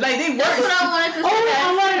humans. Like they work. That's what I wanted to say.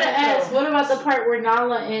 I wanted to ask, what about the part where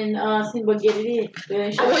Nala and Simba get it in?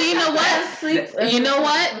 Well, you know what? You know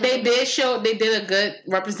what? They did a good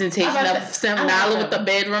representation of Nala with the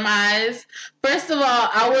bedroom eyes. First of all,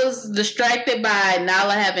 I was distracted by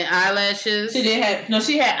Nala having eyelashes. She had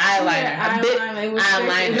eyeliner.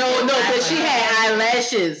 Eyeliner. No, but she had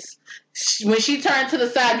eyelashes. When she turned to the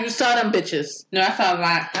side, you saw them bitches. No, I saw a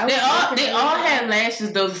lot. They all had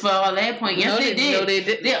lashes though for all that point. Yes, they did. No, they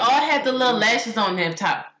did. They all had the little lashes on their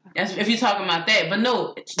top. That's if you're talking about that. But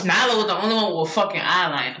no, Nala was the only one with fucking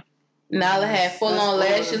eyeliner. Nala had full on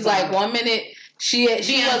lashes. Like 1 minute she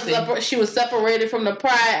was separated from the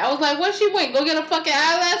pride. I was like, what she went? Go get her fucking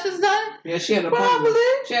eyelashes done? Yeah, she had an appointment.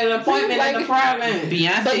 She had an appointment in the pride land.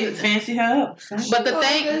 Beyonce fancy her up. But the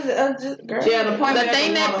thing, she had an appointment. The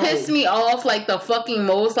thing that pissed me off, like the fucking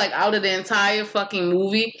most, like out of the entire fucking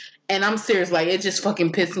movie, and I'm serious, like it just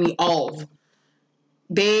fucking pissed me off.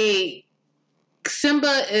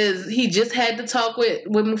 Simba he just had to talk with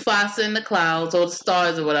Mufasa in the clouds or the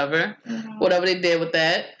stars or whatever they did with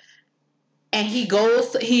that. And he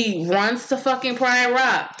runs to fucking Pride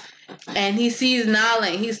Rock and he sees Nala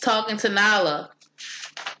and he's talking to Nala.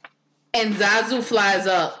 And Zazu flies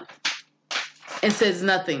up and says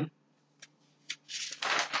nothing.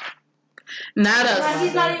 Not us.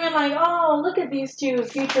 He's not even like, oh, look at these two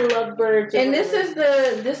future lovebirds. And this is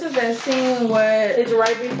that scene where it's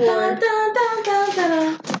right before.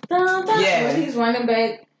 Yeah. When he's running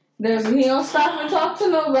back, he don't stop and talk to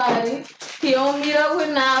nobody. He don't meet up with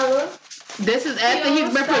Nala. This is after he's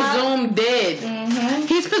been presumed dead. Mm-hmm.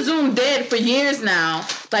 He's presumed dead for years now.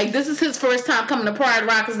 Like, this is his first time coming to Pride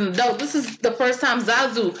Rock as an adult. This is the first time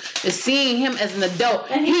Zazu is seeing him as an adult.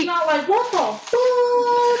 And he's not like, what the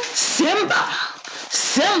fuck? Simba.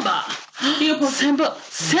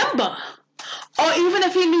 Or even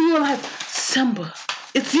if he knew you were like, Simba.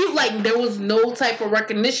 It's you. Like, there was no type of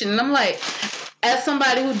recognition. And I'm like, as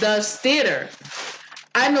somebody who does theater,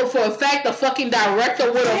 I know for a fact the fucking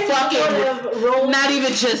director would have fucking, not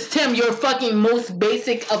even just Tim, your fucking most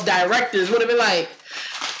basic of directors would have been like,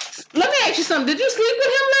 let me ask you something. Did you sleep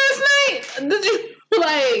with him last night? Did you,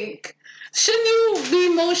 like, shouldn't you be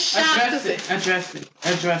more shocked? Address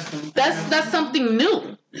him. That's something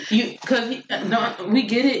new. We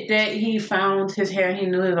get it that he found his hair, he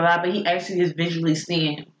knew it a lot, but he actually is visually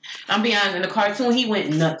seeing him. I'm being honest, in the cartoon, he went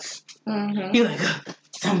nuts. Mm-hmm. He like,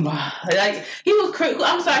 Simba. Like, he was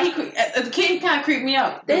I'm sorry, as a kid, he kind of creeped me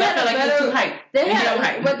out. I felt like he was too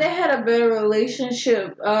hyped. But they had a better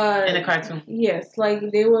relationship. In the cartoon. Yes,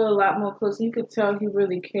 like, they were a lot more close. You could tell he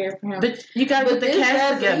really cared for him. But you gotta put the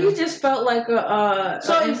cast together. He just felt like so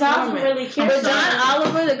it doesn't really care. But John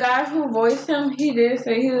Oliver, the guy who voiced him, he did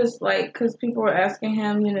say he was like, because people were asking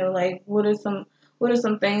him, you know, like, what are some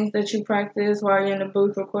things that you practice while you're in the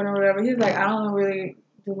booth recording or whatever. He's like, I don't really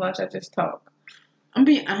do much. I just talk. I'm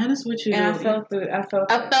being honest with you. And I felt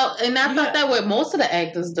that way most of the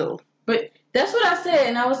actors do. But that's what I said,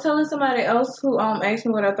 and I was telling somebody else who asked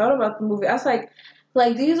me what I thought about the movie. I was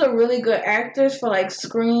like these are really good actors for like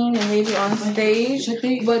screen and maybe on stage,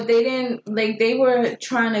 but they didn't like they were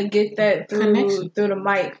trying to get that through the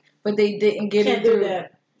mic, but they didn't get it through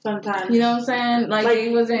that. Sometimes. You know what I'm saying? Like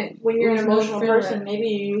it wasn't... When you're an emotional person, maybe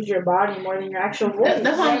you use your body more than your actual voice.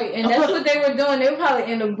 That's right. And that's what they were doing. They were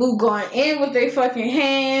probably in the booth going in with their fucking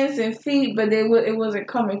hands and feet, but it wasn't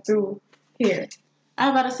coming through here. I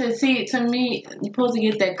was about to say, see, to me, you're supposed to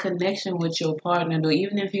get that connection with your partner, though.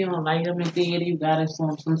 Even if you don't like them in theater, you gotta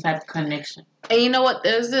form some type of connection. And you know what?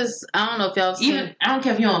 There's this, I don't know if y'all seen... I don't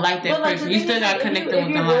care if you don't like that person. You still gotta connect them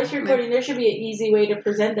with the line. If you're voice recording, there should be an easy way to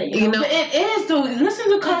present that. You know? But it is, though. Listen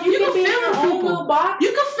to you can feel them people.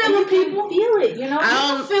 You can feel them people. Feel it, you know?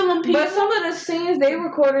 I don't feel them people. But some of the scenes they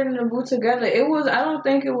recorded in the booth together, I don't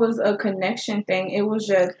think it was a connection thing. It was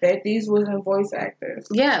just that these wasn't voice actors.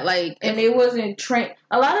 Yeah, like... And they wasn't trained.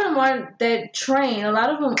 A lot of them aren't that trained. A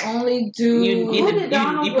lot of them only do... You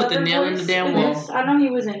put the nail in the damn wall. I know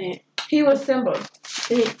he was in it. He was Simba.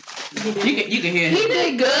 You can hear him. He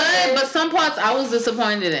did good, but some parts I was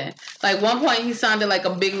disappointed in. Like, one point he sounded like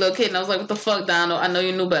a big little kid, and I was like, what the fuck, Donald? I know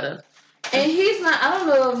you knew better. And he's not... I don't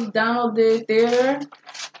know if Donald did theater,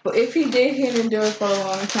 but if he did, he didn't do it for a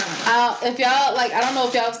long time. If y'all... Like, I don't know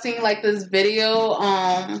if y'all have seen, like, this video,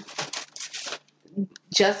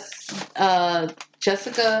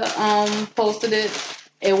 Jessica posted it.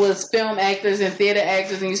 It was film actors and theater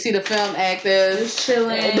actors, and you see the film actors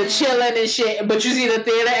chilling and shit, but you see the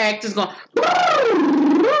theater actors going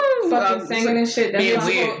fucking singing and shit. That's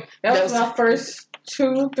weird. That was my first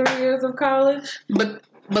 2-3 years of college. But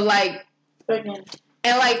like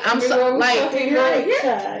And like I'm so like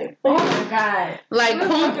oh my god, like we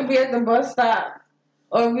fucking be at the bus stop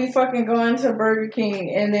or we fucking going to Burger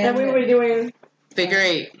King and then we were doing figure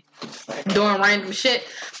 8, doing random shit.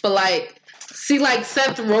 But like, see, like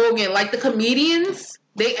Seth Rogen, like the comedians,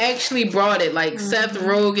 they actually brought it. Like Seth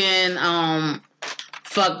Rogen,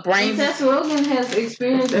 Brains. Seth Rogen has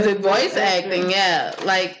experience The voice acting, yeah.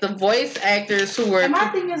 Like the voice actors who were. And my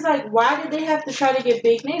thing is like, why did they have to try to get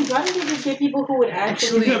big names? Why didn't they just get people who would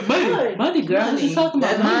actually get money? Money, girl. Money. Just talking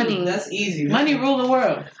about money. That's easy. Money rule the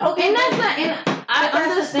world. Okay, and that's not. And I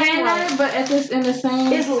understand that, but at this in the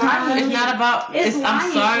same it's time, it's not about.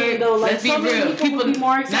 I'm sorry. Though. Like, let's be real. People,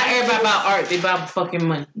 not everybody about art. They about fucking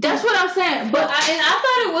money. That's what I'm saying. But I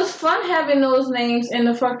thought it was fun having those names in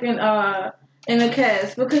the fucking in the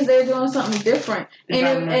cast because they're doing something different. And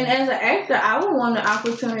as an actor, I would want the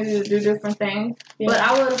opportunity to do different things. Yeah. But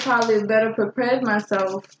I would have probably better prepared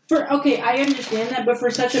myself. I understand that, but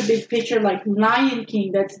for such a big picture like Lion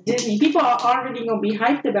King, that's Disney, people are already gonna be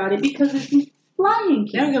hyped about it because it's Lion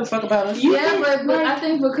King. They don't give a fuck about us. But I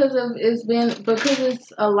think because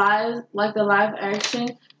it's a live action,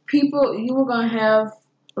 you were gonna have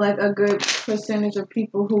like a good percentage of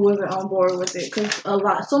people who wasn't on board with it because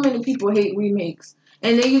so many people hate remakes,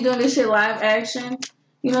 and then you're doing this shit live action.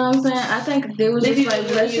 You know what I'm saying? I think they was just like,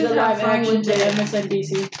 let's just have fun with the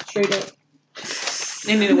MSNBC straight up.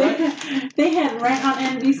 They needed what? They had Rent on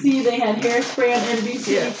NBC. They had Hairspray on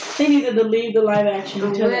NBC. Yeah. They needed to leave the live action.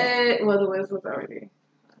 The Wiz was already.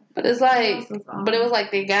 But it's like, but it was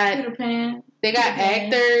like they got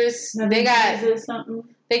actors.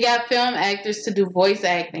 They got film actors to do voice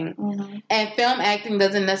acting, and film acting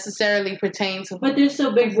doesn't necessarily pertain to. But there's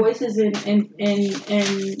still big voices in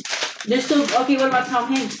there's still okay. What about Tom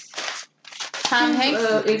Hanks? Tom Hanks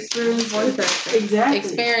experienced voice acting. Exactly.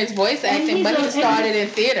 Experienced voice acting, but he started in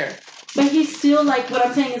theater. But he's still like, what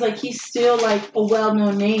I'm saying is like, he's still like a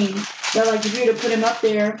well-known name. That like, if you were to put him up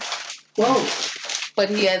there, whoa. But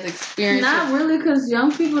he has experience. Not really, because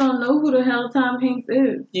young people don't know who the hell Tom Hanks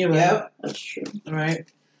is. Yeah, right. Yep, that's true. Right.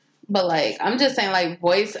 But like, I'm just saying, like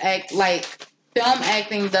film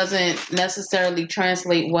acting doesn't necessarily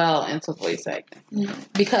translate well into voice acting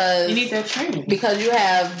because you need that training. Because you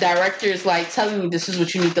have directors like telling you this is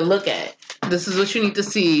what you need to look at, this is what you need to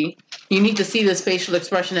see. You need to see this facial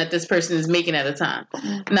expression that this person is making at a time.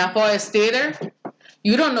 Now, as far as theater,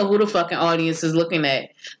 you don't know who the fucking audience is looking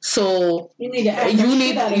at, so you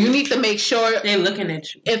need to make sure they're looking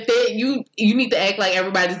at you. If you need to act like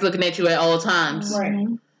everybody's looking at you at all times, right?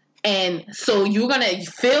 And so you're gonna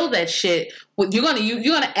feel that shit. You're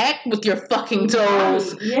gonna act with your fucking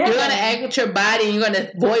toes. Yeah. You're gonna act with your body. And you're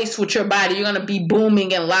gonna voice with your body. You're gonna be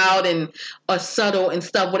booming and loud and or subtle and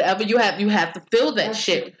stuff. Whatever you have to feel that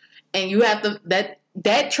shit, and you have to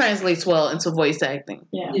that translates well into voice acting.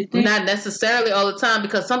 Yeah, not necessarily all the time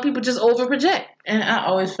because some people just over project. And I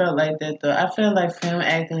always felt like that though. I feel like film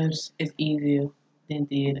acting is easier than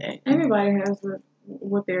theater acting. Everybody has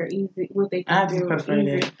what they can do. I prefer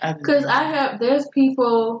that. Because there's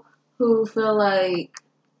people who feel like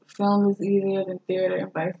film is easier than theater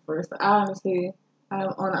and vice versa. Honestly, I'm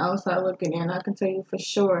on the outside looking in. I can tell you for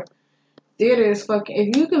sure, theater is fucking.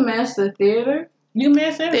 If you can master theater, you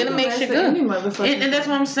master everything. Theater makes you good. And that's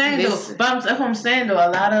what I'm saying though. But that's what I'm saying though.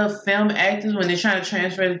 A lot of film actors when they're trying to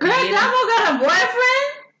transfer the girl, theater, Damo got a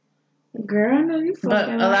boyfriend. Girl, I know you. But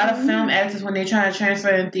a lot of film actors when they're trying to transfer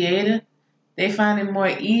in theater, they find it more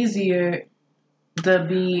easier to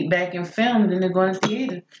be back in film than to go in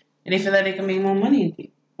theater. And they feel like they can make more money in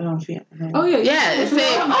theater. Oh, yeah. Yeah.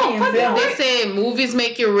 They say movies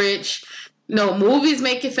make you rich. No, movies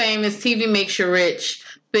make you famous. TV makes you rich.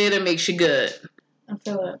 Theater makes you good. I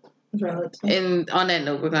feel it. And on that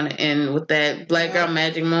note, we're going to end with that Black Girl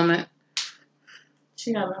Magic moment.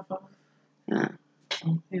 She got my phone. Yeah.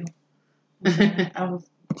 I was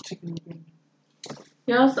checking the game.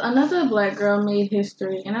 Yes, another Black girl made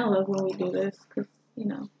history, and I love when we do this because, you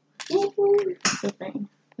know, it's a thing.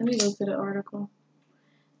 Let me go to the article.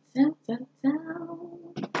 I'm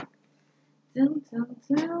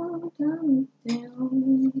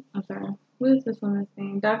sorry. What is this woman's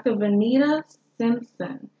name? Dr. Venita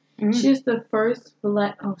Simpson. She's the first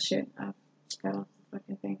Black... Oh, shit. I got off the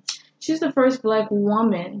fucking thing. She's the first Black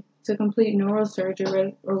woman to complete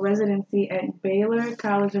neurosurgery or residency at Baylor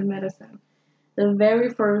College of Medicine. The very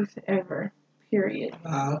first ever. Period.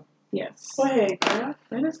 Wow. Yes. Go ahead, girl.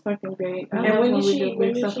 That is fucking great. I and love when we do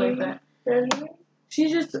big stuff like that. Graduate? She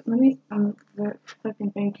just the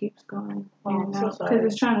fucking thing keeps going because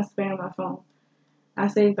it's trying to spam my phone. I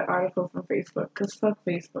saved the article from Facebook because fuck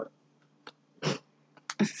Facebook.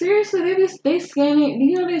 Seriously, they scanning.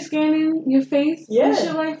 You know they scanning your face and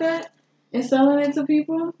shit like that and selling it to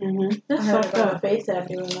people. Mm-hmm. That's fucked up. Face app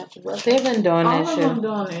doing that. They've been doing All that of shit. them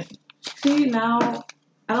doing it. See now,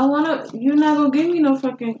 I don't wanna. You're not gonna give me no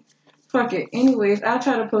fucking. Fuck it. Anyways, I'll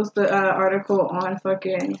try to post the article on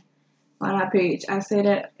our page. I say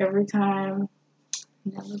that every time.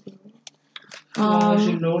 Never do it.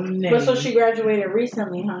 But so she graduated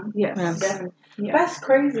recently, huh? Yes. Definitely. Yeah. That's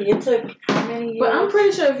crazy. It took how many years? But I'm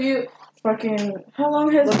pretty sure if you how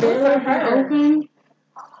long has Baylor been open?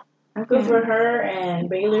 Good for her, and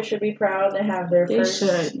Baylor should be proud to have their first.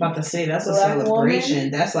 Should. About to say that's a Black celebration.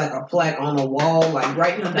 woman. That's like a plaque on the wall, like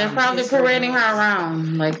right now. They're probably parading her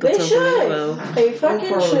around. Like They should. They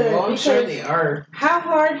fucking should. I'm sure they are. How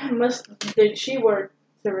hard did she work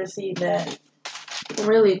to receive that?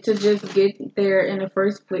 Really, to just get there in the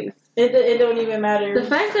first place. It don't even matter. The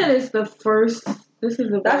fact that it's the first. This is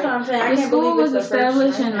the. That's what I'm saying. I the can't school believe was it's the first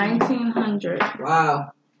established in time. 1900.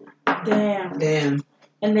 Wow. Damn.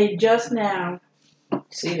 And they just now.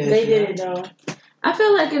 See this? They did it though. I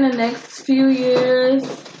feel like in the next few years,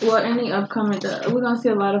 well, any upcoming, we're gonna see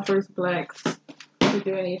a lot of first blacks to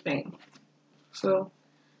do anything. So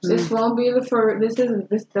this won't be the first. This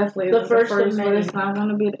definitely The is first the first, of but many. it's not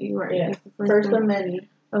gonna be the right. Yeah. It's the First of many.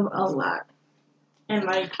 of a lot. And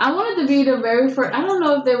like I wanted to be the very first. I don't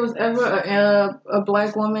know if there was ever a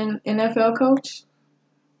black woman NFL coach.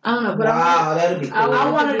 I don't know, but that'd be cool. I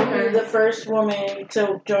wanted to be the first woman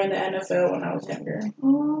to join the NFL when I was younger.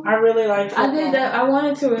 I really liked football. I did that. I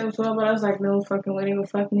wanted to as well, but I was like, no fucking way, they would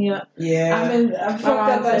fuck me up. Yeah. I'm fucked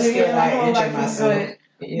up by New Year's. My whole life was good.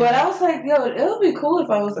 Yeah. But I was like, yo, it would be cool if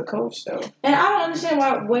I was a coach, though. And I don't understand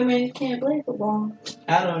why women can't play football.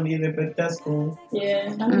 I don't either, but that's cool.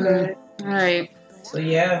 Yeah, I'm good. All right. So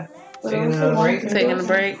yeah, Taking a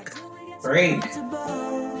break. Break.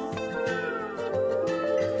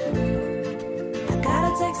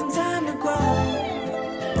 Gotta take some time to grow,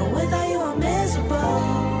 but without you I'm miserable.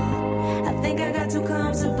 I think I got too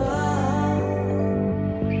comfortable.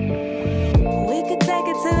 We could take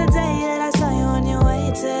it to the day that I saw you on your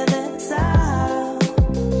way to the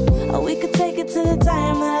top, or we could take it to the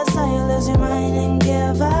time that I saw you lose your mind and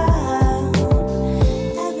give up.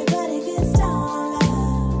 Everybody gets down on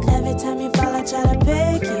love. Every time you fall I try to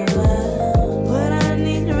pick you up, but I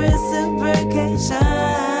need reciprocation.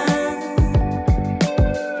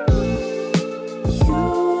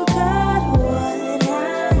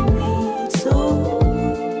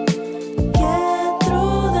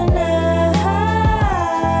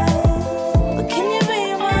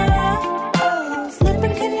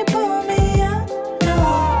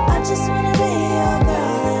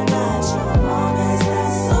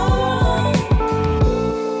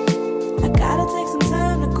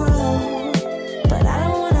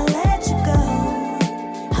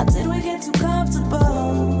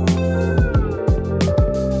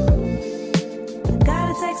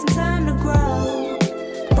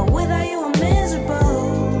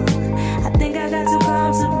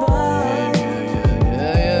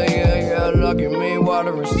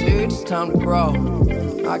 Time to grow.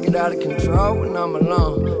 I get out of control when I'm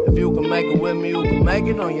alone. If you can make it with me, you can make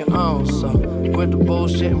it on your own. So quit the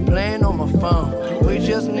bullshit and playing on my phone. We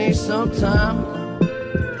just need some time.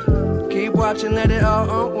 Keep watching, let it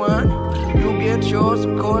all unwind. You get yours,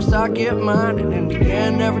 of course I get mine. And in the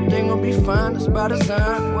end, everything will be fine. That's by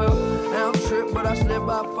design. Well, now I'm tripped, but I slip,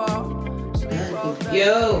 I fall.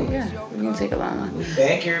 Yo. Yeah, we're gonna take a long one. We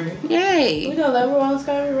back here. Yay. We got level on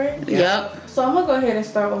Skyway, right? Yep. So I'm gonna go ahead and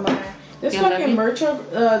start with mine. This fucking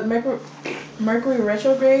Mercury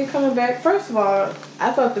retrograde coming back. First of all,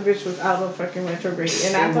 I thought the bitch was out of fucking retrograde,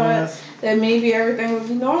 and I thought that maybe everything would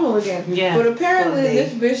be normal again. Yeah. But apparently,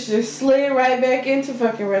 this bitch just slid right back into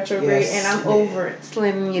fucking retrograde, and I'm over it.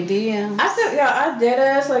 Slid in your DMs. I feel, I dead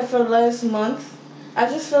ass like for the last month. I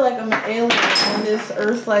just feel like I'm an alien on this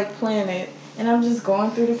Earth-like planet, and I'm just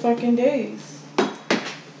going through the fucking days.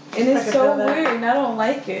 And it's so weird, and I don't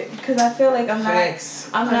like it because I feel like I'm not.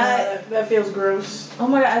 That feels gross. Oh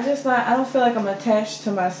my god, I don't feel like I'm attached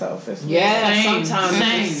to myself. Sometimes,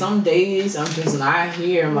 some days I'm just not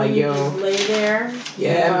here. I'm like, yo, just lay there.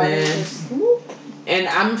 Yeah, man. And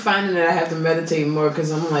I'm finding that I have to meditate more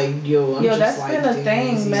because I'm like, I'm just that's like, been a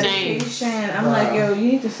thing. Meditation. I'm like, you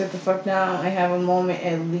need to sit the fuck down and have a moment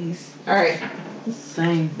at least. All right.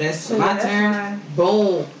 Same. That's my turn.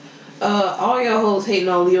 Boom. All y'all hoes hating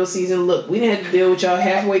on Leo season. Look, we didn't have to deal with y'all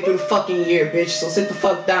halfway through the fucking year, bitch. So sit the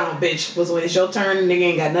fuck down, bitch. Because when it's your turn, nigga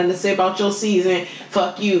ain't got nothing to say about your season.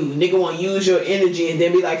 Fuck you. Nigga want to use your energy and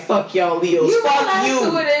then be like, fuck y'all Leos. Fuck you.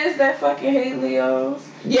 Who it is that fucking hate Leos?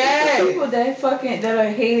 Yeah. People that are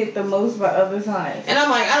hated the most by other signs. And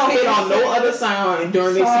I'm like, I don't hate on no other sign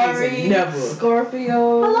during this season. Never.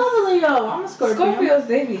 Scorpios. I love a Leo. I'm a Scorpio. Scorpios,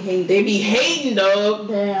 they be hating. They be hating, dog.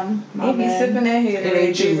 Damn. They be sipping that hate. It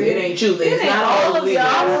ain't true. It ain't true. It's not all Leos.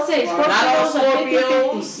 I would say Scorpios not all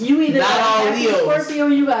Scorpios. You either not all Leos. Scorpio,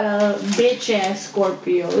 you got a bitch ass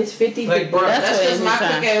Scorpio. It's 50-50. Like, bro, that's just my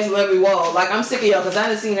quick ass Levee wall. Like, I'm sick of y'all because I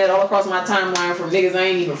done seen that all across my timeline from niggas I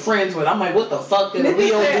ain't even friends with. I'm like, what the fuck did a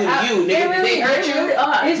Leo do to you, nigga? Did they hurt you?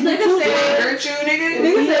 It's Did they hurt you, nigga?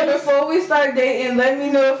 Niggas said before we start dating, let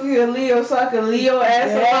me know if you're a Leo so I can Leo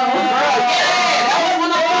ass up. That was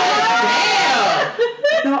one of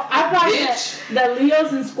them. No, I find that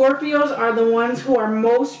Leos and Scorpios are the ones who are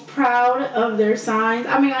most proud of their signs.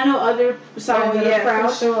 I mean, I know other signs that are proud.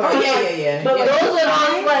 For sure. Oh, yeah. But those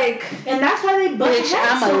are ones like, and that's why they butt Bitch,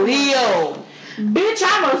 I'm a Leo. Bitch,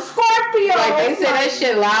 I'm a Scorpio. Like, they say that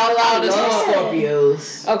shit loud as fuck.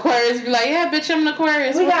 Scorpios. Aquarius be like, yeah, bitch, I'm an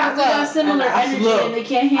Aquarius. We got similar energy and they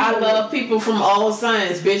can't handle I love people from all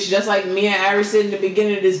signs, bitch. Just like me and Iris said in the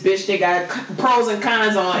beginning of this, bitch, they got pros and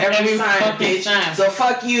cons on every sign, bitch. So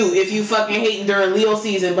fuck you if you fucking hating during Leo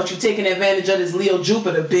season, but you taking advantage of this Leo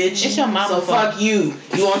Jupiter, bitch. It's your mama. So fuck you.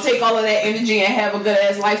 You want to take all of that energy and have a good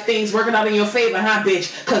ass life, things working out in your favor, huh,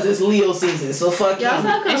 bitch? Because it's Leo season. So fuck you.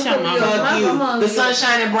 It's your mama. Fuck you. The sun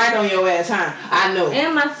shining bright on your ass, huh? I know.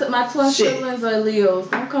 And my twin siblings are Leos.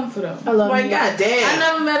 Don't come for them. I love my you. goddamn. I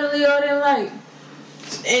never met a Leo I didn't like.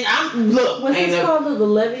 And I'm what's this called? The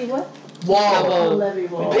Levee what? Wall. The Levee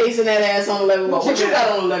wall. Pacing that ass on the Levee wall. What you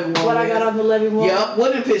got on the Levee wall? What I got on the Levee wall? Yup.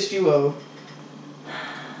 What done pissed you off?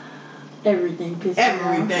 Everything pissed me off.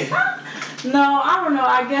 Everything. No, I don't know.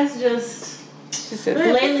 I guess just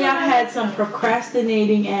lately I've had some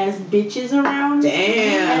procrastinating ass bitches around.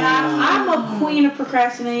 Damn. And I'm a queen of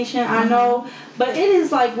procrastination, I know. But it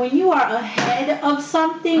is like when you are ahead of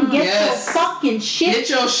something, get your fucking shit. Get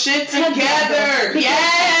your shit together.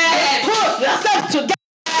 Yes. Put yourself together.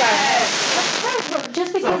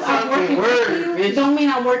 Just because I'm working with you, don't mean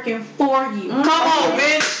I'm working for you. Come on,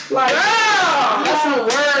 bitch. Like, girl, that's a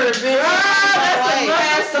word, bitch.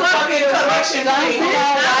 That's the fucking collection thing.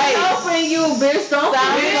 I'm helping you, bitch. Don't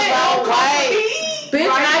Sounds about white. Bitch,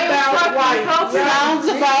 I about white. Sounds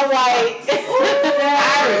about white.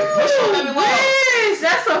 What's your Levee wall?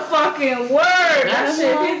 That's a fucking word. That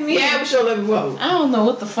shit hit me. Yeah, what's your Levee wall? I don't know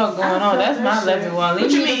what the fuck going on. That's my Levee wall. What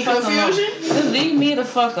you mean, confusion? Just leave me the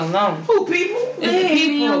fuck alone. Who, people? It's the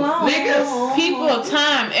people. Niggas. People,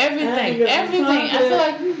 time, everything. Everything.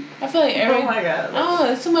 I feel like everything. Oh my god. Oh,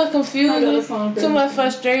 it's too much confusion. Too much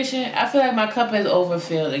frustration. I feel like my cup is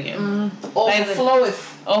overfilled again. Overflowing.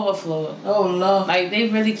 Oh, Lord. Like, they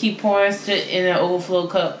really keep pouring shit in an overflow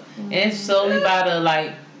cup. And it's slowly about to,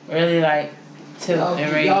 like, really, like, tilt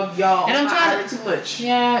and raise. Y'all, and I'm trying too much.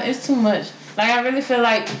 Yeah, it's too much. Like, I really feel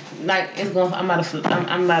like it's going. I'm about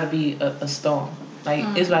to be a storm. Like,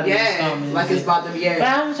 it's about to be a storm. Like it's about to be. But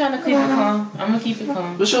I'm trying to keep it calm. I'm gonna keep it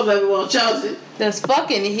calm. What's your Levee wall, Chelsea? This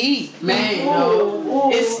fucking heat. Man,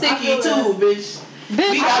 no. It's sticky too, bitch.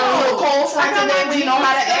 We got a little cold front today. We know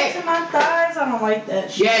how to act. To my thighs, I don't like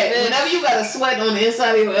that shit. Yeah, whenever you got a sweat on the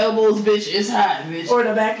inside of your elbows, bitch, it's hot, bitch. Or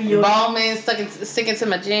the back of your ball man sticking to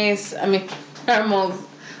my jeans. I mean, thermals.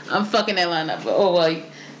 I'm fucking that line up. Oh well,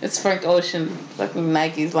 it's Frank Ocean, fucking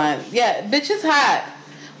Nike's line. Yeah, bitch, it's hot.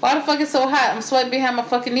 Why the fuck is so hot? I'm sweating behind my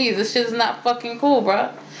fucking knees. This shit is not fucking cool, bro.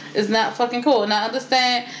 It's not fucking cool. And I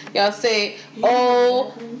understand y'all say,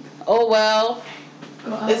 oh well.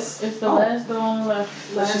 It's the last one left.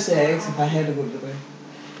 She said, if I had to go to the way.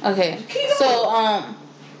 Okay.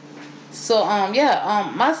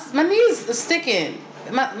 My knees are sticking.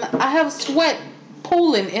 I have sweat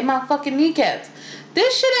pooling in my fucking kneecaps.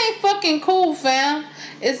 This shit ain't fucking cool, fam.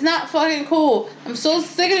 It's not fucking cool. I'm so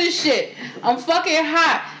sick of this shit. I'm fucking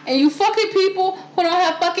hot. And you fucking people who don't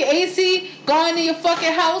have fucking AC going in your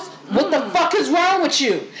fucking house, what the fuck is wrong with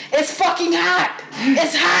you? It's fucking hot.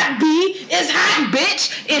 It's hot, B. It's hot,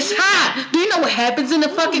 bitch. It's hot. Do you know what happens in the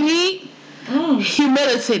fucking heat?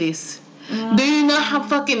 Humid titties. Do you know how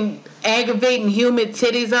fucking aggravating humid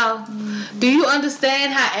titties are? Do you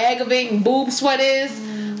understand how aggravating boob sweat is?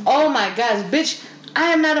 Oh my gosh, bitch.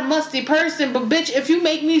 I am not a musty person, but bitch, if you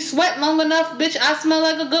make me sweat long enough, bitch, I smell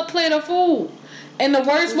like a good plate of food. In the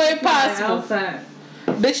worst way possible. Outside.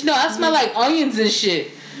 Bitch, no, I smell like onions and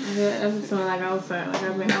shit. Yeah, that smell like outside. Like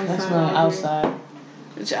I've been outside. I smell like outside.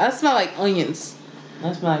 Bitch, I smell like onions.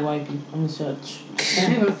 I smell like white people. I'm gonna shut.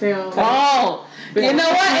 Oh, you know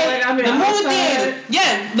what? The movie theaters.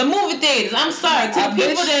 Yeah, the movie theaters. I'm sorry. To the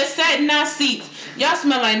people that sat in our seats Y'all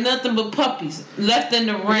smell like nothing but puppies left in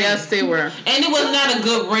the rain. Yes, they were. And it was not a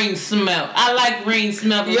good rain smell. I like rain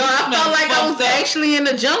smell. Yo, I felt like I was actually in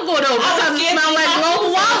the jungle though because it smelled like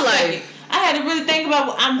global wildlife. I had to really think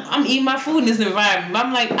about I'm eating my food in this environment. But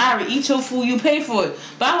I'm like, Ira, eat your food, you pay for it.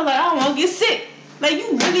 But I was like, I don't want to get sick. Like,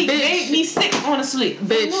 you really made me sick on a sleep.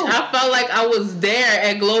 Bitch, I felt like I was there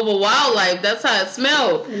at Global Wildlife. That's how it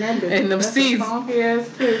smelled. And them seeds. Funky ass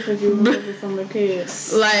pics that you looking from the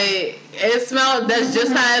kids. Like, it smelled, that's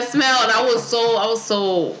just how it smelled. I was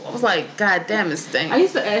like, God damn, it stinks. I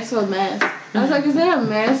used to ask for a mask. I was like, is there a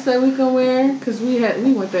mask that we can wear? Because we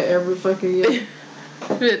went there every fucking year.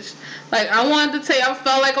 Bitch. Like, I wanted to tell you, I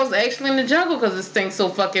felt like I was actually in the jungle because it stinks so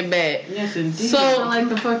fucking bad. Yes, indeed. So, like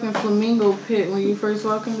the fucking flamingo pit when you first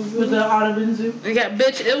walk in the zoo. With the Audubon Zoo? Yeah,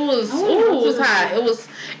 bitch, it was hot.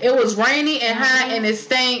 It was rainy and hot and it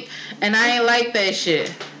stank and I ain't like that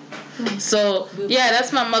shit. So, yeah,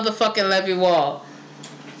 that's my motherfucking levee wall.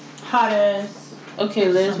 Hot ass. Okay,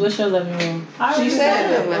 Liz, what's your living room? She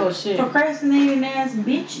said it. Oh, shit. Procrastinating ass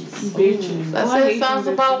bitches. Bitches. I said songs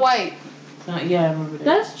about white. Yeah, I remember that.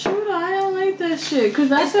 That's true though. I don't like that shit.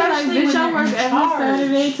 Cause I feel like, bitch, I work every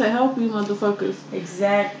Saturday to help you motherfuckers.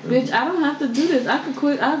 Exactly. Bitch, I don't have to do this. I could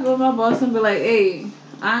quit. I could go to my boss and be like, hey,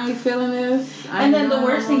 I ain't feeling this. And then the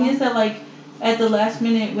worst thing is that, like, at the last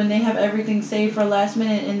minute, when they have everything saved for last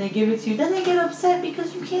minute and they give it to you, then they get upset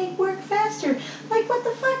because you can't work faster. Like, what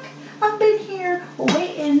the fuck? I've been here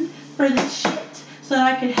waiting for this shit so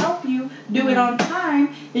that I can help you do it on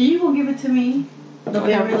time, and you will give it to me the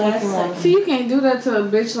very last second. See, you can't do that to a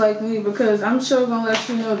bitch like me because I'm sure gonna let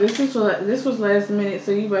you know this was last minute,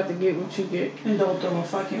 so you about to get what you get. And don't throw a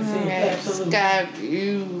fucking fit. Absolutely.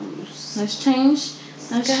 SKYVIEW. Let's change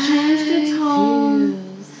the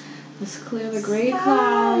tone. Let's clear the gray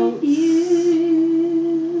clouds.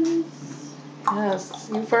 Yes,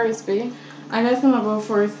 you first, B. I guess I'm gonna go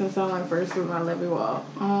first since I'm like first with my levee wall.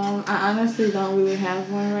 I honestly don't really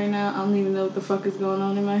have one right now. I don't even know what the fuck is going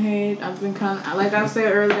on in my head. I've been kind of, like I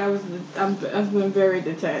said earlier, I've been very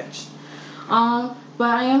detached. But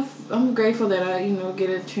I'm grateful that I get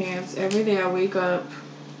a chance every day. I wake up,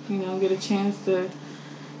 get a chance to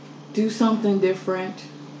do something different.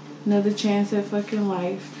 Another chance at fucking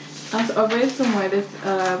life. I read somewhere that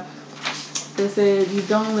said you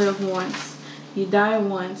don't live once. You die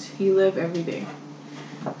once, you live every day.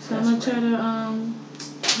 So I'm gonna try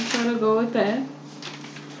to go with that.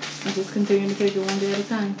 I just continue to take it one day at a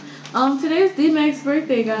time. Today's D-Mac's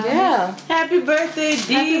birthday, guys. Yeah. Happy birthday,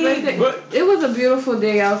 D. Happy birthday. It was a beautiful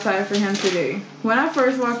day outside for him today. When I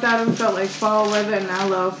first walked out, it felt like fall weather, and I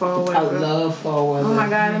love fall weather. I love fall weather. Oh my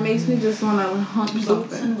god, it makes me just want to hump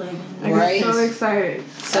something. I get so excited.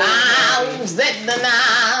 So It just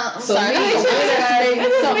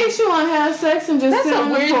makes you want to have sex and just sit on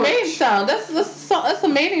the porch. That's a weird mating song. That's a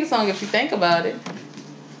mating song if you think about it.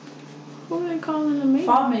 Who are they calling a mating?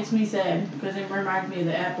 Fall makes me sad because it reminds me of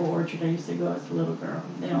the apple orchard I used to go as a little girl.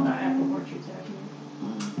 They don't got apple orchards out here.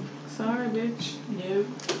 Sorry, bitch. Nope.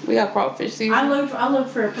 We got crawfish season. I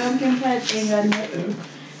looked for a pumpkin patch and got nothing.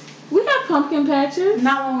 We got pumpkin patches.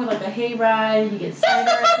 Not one with like a hayride. You get cider.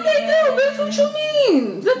 That's the fuck they do, bitch. What you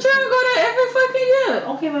mean? The children go there every fucking year.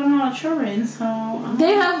 Okay, but I'm not children, so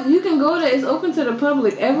you can go there. It's open to the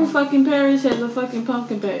public. Every fucking parish has a fucking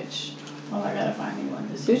pumpkin patch. Well, I gotta find me one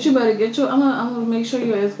this year. Bitch, you better get your. I'm gonna make sure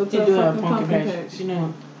your ass go to They a do have fucking pumpkin patch. You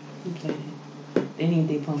know, they need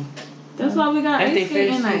their pumpkin. That's why we got That's ice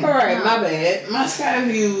skating night. Alright, my bad. My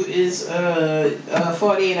Skyview is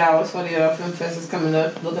 48 hours. 48 hour film fest is coming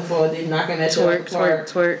up. Looking forward to knocking that twerk.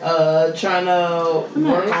 Trying to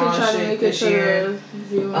work on shit this year.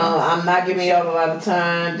 I'm not giving y'all a lot of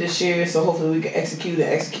time this year, so hopefully we can execute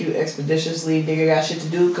expeditiously. Nigga got shit to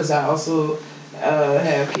do because I also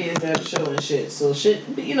have kids that have a show and shit. So shit,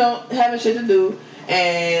 having shit to do.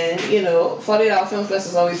 And, 48-hour film fest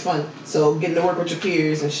is always fun. So getting to work with your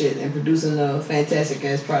peers and shit and producing a fantastic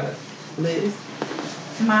ass product. Liz?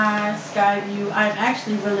 My Skyview, I'm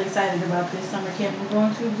actually really excited about this summer camp I'm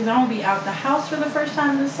going to because I'm going to be out the house for the first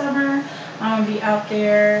time this summer. I'm going to be out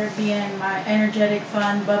there being my energetic,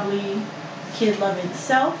 fun, bubbly, kid-loving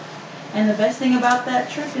self. And the best thing about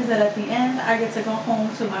that trip is that at the end, I get to go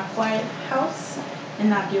home to my quiet house and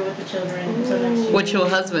not deal with the children until next year. What your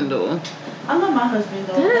husband do? I love my husband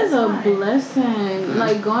though. That is a blessing.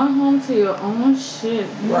 Like going home to your own shit.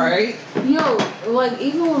 Right. Yo, like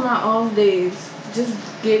even with my off days, just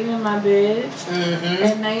getting in my bed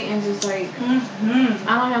at night and just like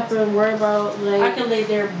I don't have to worry about like I can lay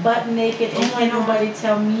there butt naked and can't nobody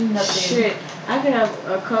tell me nothing. Shit. I could have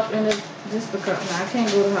a cup in the Just because I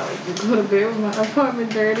can't go to bed with my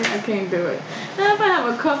apartment dirty. I can't do it. Now if I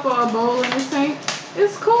have a cup or a bowl in the sink,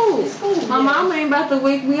 it's cool. My mom ain't about to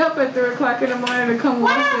wake me up at 3 o'clock in the morning to come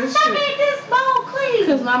wash this shit. Why not this bowl clean?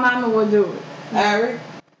 Because my mama will do it. Alright.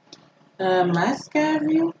 My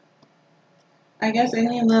SkyView. I guess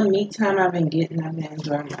any little me time I've been getting, I've been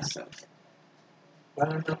enjoying myself.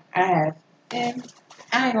 I have. And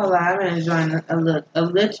I ain't gonna lie, I've been enjoying a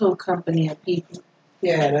little company of people.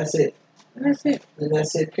 Yeah, that's it. That's it. And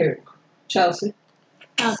that's it, period. Chelsea.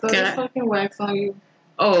 I throw the fucking wax on you.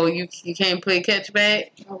 Oh, you can't play catch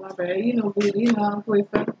back? Oh, my bad. You know I'm play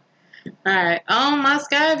fucking. Alright. My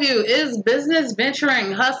SkyView is business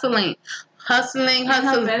venturing, hustling. Her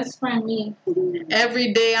best friend, me.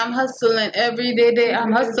 Every day I'm hustling. Every day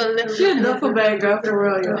I'm hustling. She a duffel bag girl for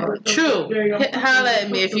real, y'all. True. Holla at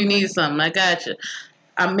me if you need something. I got you.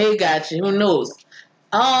 I may got you. Who knows?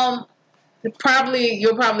 You'll probably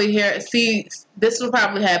see this will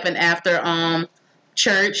probably happen after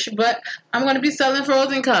church, but I'm gonna be selling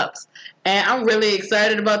frozen cups, and I'm really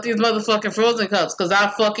excited about these motherfucking frozen cups because I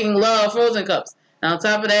fucking love frozen cups. And on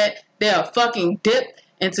top of that, they are fucking dipped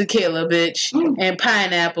in tequila, bitch, and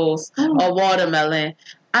pineapples or watermelon.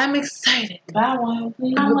 I'm excited. Buy one,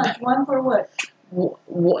 please. How much? One for what?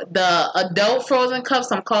 The adult frozen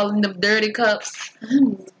cups, I'm calling them dirty cups,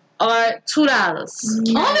 are $2.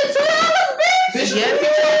 Only $2, bitch.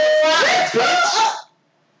 Yes,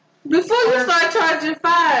 before you start charging $5,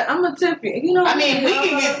 I'm gonna tip you. You know what I mean? We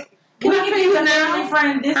can get. Can I pay you now? Family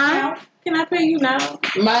friend discount. Can I pay you now?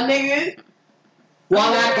 My nigga. Well,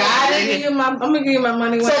 I got it. I'm gonna give you my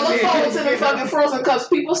money. So look forward to the fucking frozen cups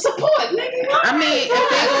people support, nigga. I mean, if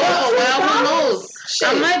they go well, who knows? Shit.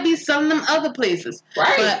 I might be selling them other places.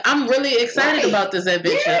 Right. But I'm really excited about this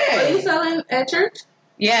adventure. Yeah. Are you selling at church?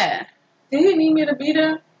 Yeah. Do you need me to be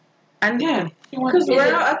there? Yeah. Because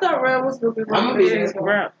I thought Rel was going to be. I'm gonna be there for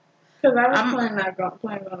Rel. Because I was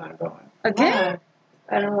planning on not going. Again?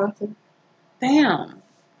 I don't want to. Damn.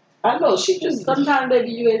 I know, she just... Sometimes,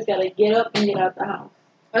 baby, you guys gotta get up and get out the house.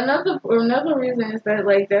 Another reason is that,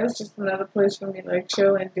 like, that's just another place for me to, like,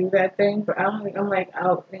 chill and do that thing. But I'm like,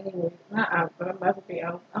 out anyway. Not out, but I'm about to be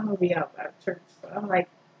out. I'm going to be out at church. So I'm like,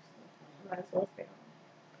 I might as well stay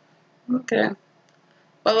home. Okay.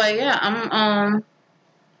 But, like, yeah, I'm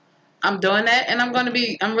doing that, and I'm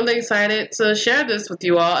really excited to share this with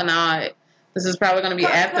you all, and this is probably going to be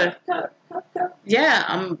after. Yeah,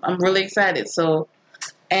 I'm really excited, so...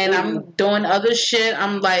 And I'm doing other shit.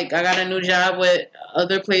 I'm like, I got a new job with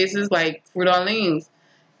other places like Fruit Orleans.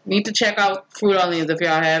 Need to check out Fruit Orleans if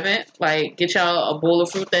y'all haven't. Like, get y'all a bowl of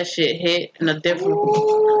fruit. That shit hit in a different...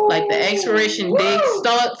 Like, the expiration date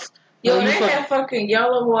starts... Yo, they have fucking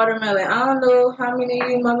yellow watermelon. I don't know how many of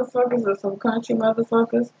you motherfuckers are some country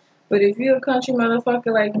motherfuckers, but if you're a country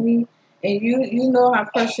motherfucker like me, and you know how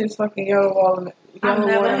precious fucking yellow watermelon... I've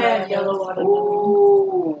never had yellow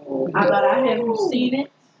watermelon. But I have seen it.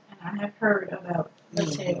 I have heard about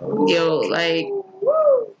it. Yo, like,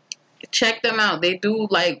 check them out. They do,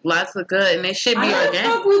 like, lots of good, and they should be organic. How the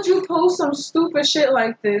fuck would you post some stupid shit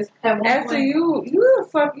like this after you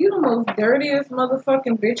the most dirtiest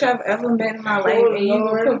motherfucking bitch I've ever met in my life, and you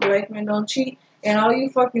gonna put black men don't cheat, and all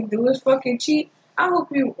you fucking do is fucking cheat? I hope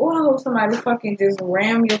somebody fucking just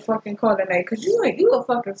ram your fucking car tonight, cause you a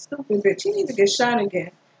fucking stupid bitch. You need to get shot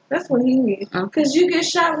again. That's what he needs. Because you get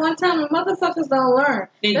shot one time and motherfuckers don't learn.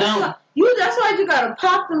 That's why you gotta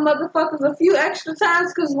pop the motherfuckers a few extra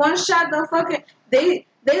times because one shot don't fucking... They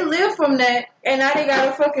live from that and now they got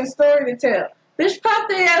a fucking story to tell. Bitch, pop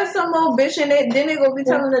their ass some old bitch and then they gonna be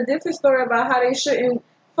telling a different story about how they shouldn't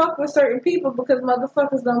fuck with certain people because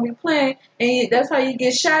motherfuckers don't be playing and that's how you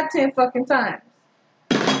get shot 10 fucking times.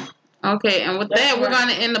 Okay, and with that, we're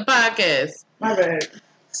gonna end the podcast. My bad.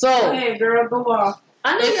 So... Hey, girl, go off.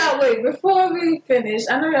 I know y'all, wait, before we finish,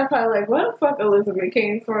 I know y'all probably like, where the fuck Elizabeth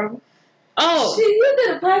came from? Oh. You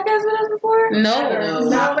did a podcast with us before? No.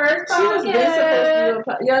 My first podcast. She was supposed to do a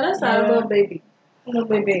podcast. That's our little baby. Little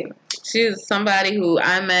baby. She's somebody who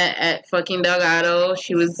I met at fucking Delgado.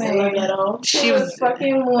 She was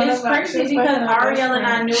fucking one of our... It's crazy because Ariel and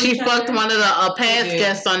I knew She fucked one of the past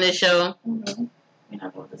guests on this show. Mm-hmm. We're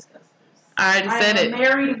not going to discuss this. I already said it. I'm a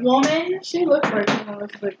married woman. She looks like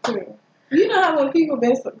Elizabeth too. You know how when people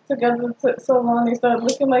been together so long, they start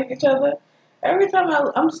looking like each other? Every time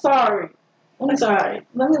I'm sorry. I'm sorry.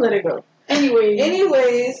 Let me let it go.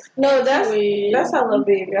 Anyways, no, that's our little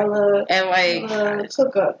baby. I love and like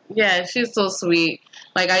hook up. Yeah, she's so sweet.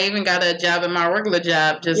 Like I even got a job at my regular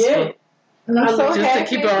job just to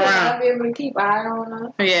keep her around. I'll be able to keep eye on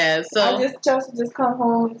her. Yeah, so Chelsea just come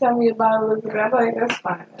home and tell me about Elizabeth. I'm like, that's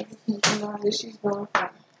fine. I just need to know that she's doing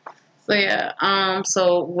fine. So yeah,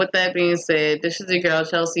 so with that being said, this is your girl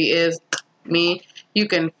Chelsea is me. You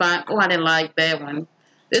can find I didn't like that one.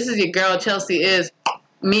 This is your girl Chelsea is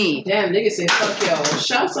me. Damn, niggas say fuck y'all.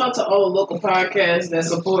 Shouts out to all local podcasts that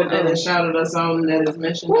support that and shouted us out and that has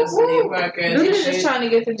mentioned us in their podcast. We're just trying to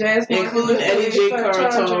get the jazz, including Eddie J. Car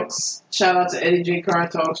Talks. Shout out to Eddie J. Car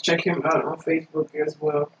Talks. Check him out on Facebook as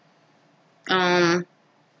well.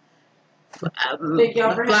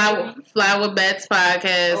 Fly with Bats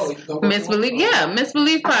podcast. Miss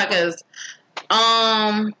Believe podcast.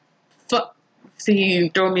 See, you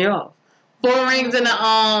throw me off. 4 rings in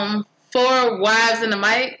the 4 wives in the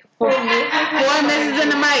mic. 4 misses in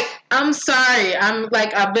the mic. I'm sorry.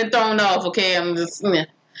 I've been thrown off. Okay, I'm just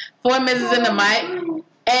 4 misses in the mic,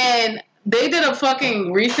 and they did a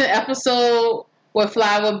fucking recent episode with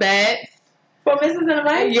Fly with Bats. 4 misses in the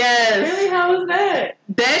mic? Yes. Really? How was that?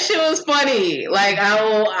 That shit was funny. Like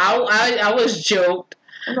I was joked.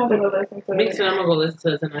 I'm gonna go listen to it. Me too. I'm gonna go listen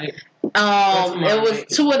to it tonight. It was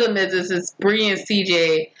 2 of the misses. It's Bree and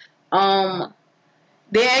CJ.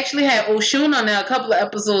 They actually had Oshun on there a couple of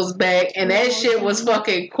episodes back, and that shit was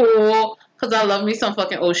fucking cool. Cause I love me some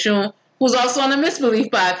fucking Oshun, who's also on the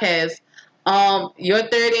Misbelief podcast. You're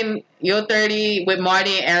 30 with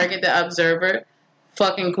Marty and Arrogant the Observer.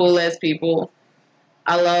 Fucking cool ass people.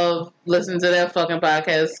 I love listening to their fucking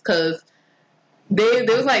podcast because they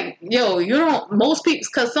was like, yo, you don't, most people,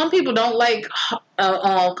 because some people don't like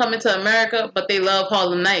Coming to America, but they love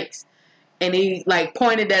Harlem Nights. And he like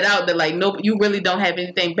pointed that out that like, no, you really don't have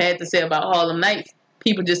anything bad to say about Harlem Nights.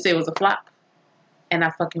 People just say it was a flop. And I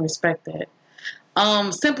fucking respect that.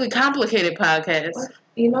 Simply Complicated podcast.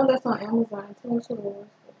 You know that's on Amazon too.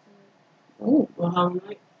 Ooh, well, Harlem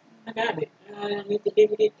Nights. I got it. I need the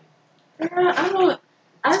DVD.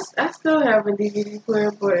 I still have a DVD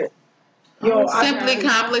player, but Simply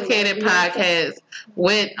Complicated podcast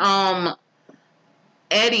with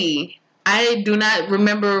Eddie. I do not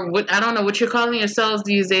remember I don't know what you're calling yourselves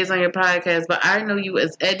these days on your podcast, but I know you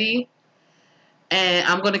as Eddie, and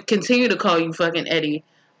I'm gonna continue to call you fucking Eddie.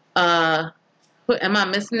 Am I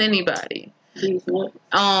missing anybody?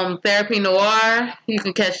 Therapy Noir. You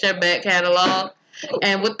can catch their back catalog.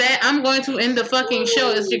 And with that, I'm going to end the fucking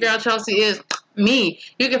show. It's your girl Chelsea is me.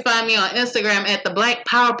 You can find me on Instagram at the Black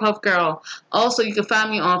Powerpuff Girl. Also, you can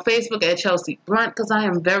find me on Facebook at Chelsea Blunt because I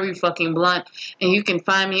am very fucking blunt. And you can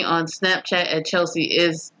find me on Snapchat at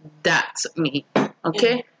ChelseaIs.me.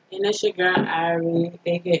 Okay? And that's your girl Irie,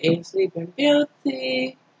 aka Sleeping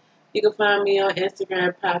Beauty. You can find me on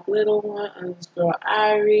Instagram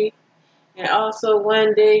 @PopLittleOne_Irie. And also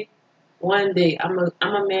one day, I'm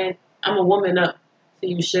a woman up to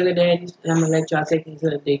you sugar daddies, and I'm gonna let y'all take me to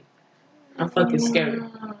the date. I'm fucking scary.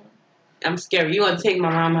 I'm scary. You wanna take my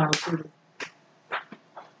mom out too?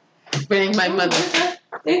 Bring my mother.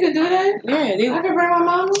 They could do that? Yeah, I can bring my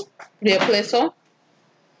mama. Yeah, play so.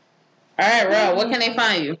 Alright, Rel, where can they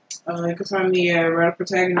find you? You can find me at Rel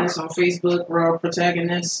Protagonist on Facebook, Rel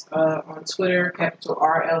Protagonist on Twitter, capital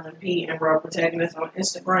RLNP, and Rel Protagonist on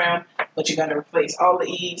Instagram. But you gotta replace all the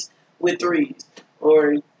E's with 3s.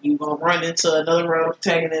 Or you gonna run into another Rel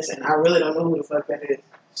Protagonist, and I really don't know who the fuck that is.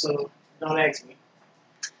 So don't ask me.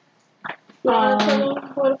 Yeah,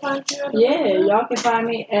 y'all can find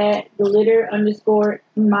me at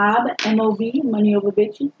glitter_mob, MOB, money over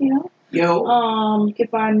bitches, you know. Yo. You can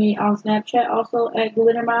find me on Snapchat also at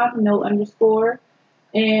glittermob, no underscore.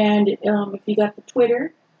 And if you got the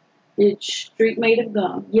Twitter, it's Street Made of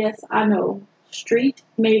Gum. Yes, I know. Street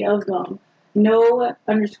Made of Gum. No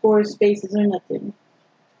underscore spaces or nothing.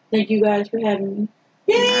 Thank you guys for having me.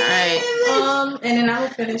 Yay! And then I will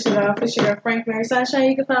finish it off. It's your girl Frank Mary Sunshine.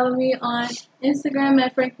 You can follow me on Instagram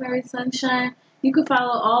at Frank Mary Sunshine. You can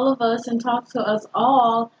follow all of us and talk to us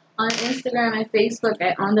all on Instagram and Facebook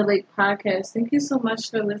at On the Lake Podcast. Thank you so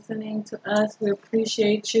much for listening to us. We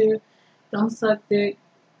appreciate you. Don't suck dick.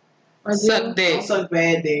 Or suck dick. Don't suck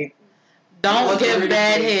bad dick. Don't give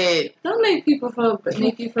bad head. Don't make you feel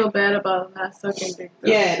bad about not sucking dick. Though.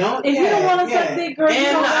 Yeah, don't. If you don't want to suck dick, girl, you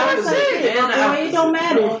don't want to suck dick. It don't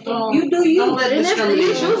matter. You do you. And if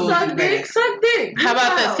you suck dick, suck dick. How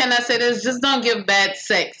about this? Can I say this? Just don't give bad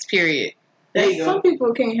sex. Period. Some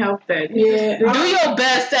people can't help that. Yeah. Do your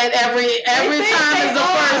best at every time is the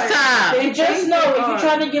first time. And just know, if you're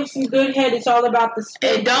trying to give some good head, it's all about the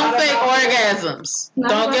spit. And don't fake orgasms.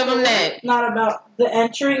 Don't give them that. Not about the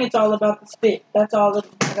entering, it's all about the spit. That's all that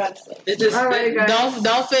I gotta say.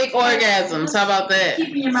 Don't fake orgasms. How about that?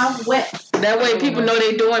 Keeping your mouth wet. That way people know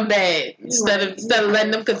they doing bad instead of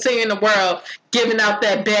letting them continue in the world giving out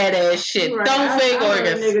that badass shit. Right. Don't fake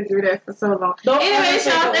organs. Nigga do that for so long. Anyways,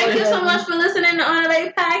 y'all, thank you so much for listening to On the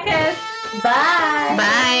Lake Podcast. Bye.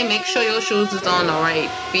 Bye. Make sure your shoes is on the right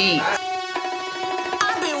feet.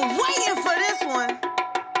 I've been waiting for this one.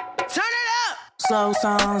 Turn it up. Slow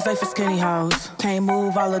songs, they for skinny hoes. Can't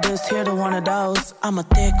move all of this, here to one of those. I'm a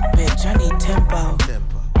thick bitch, I need tempo.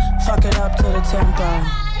 Fuck it up to the tempo.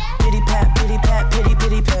 Pity pat, pity pat, pity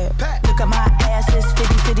pity pat. Look at my ass, it's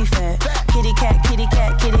fitty fitty fat. Kitty cat, kitty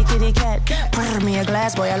cat, kitty kitty cat. Pour me a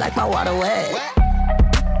glass, boy, I like my water wet.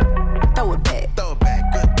 Throw it back,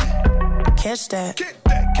 good. Catch that.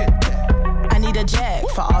 I need a jack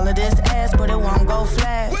for all of this ass, but it won't go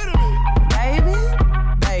flat.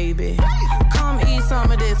 Baby, come eat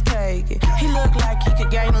some of this cake. He look like he could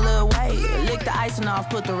gain a little weight. Lick the icing off,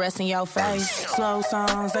 put the rest in your face. Slow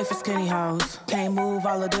songs, they for skinny hoes. Can't move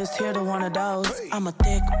all of this, here to one of those. I'm a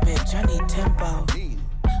thick bitch, I need tempo.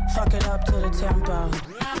 Fuck it up to the tempo.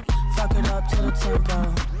 Fuck it up to the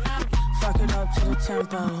tempo. Fuck it up to the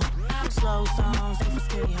tempo. Slow songs, they for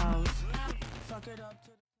skinny hoes. Fuck it up to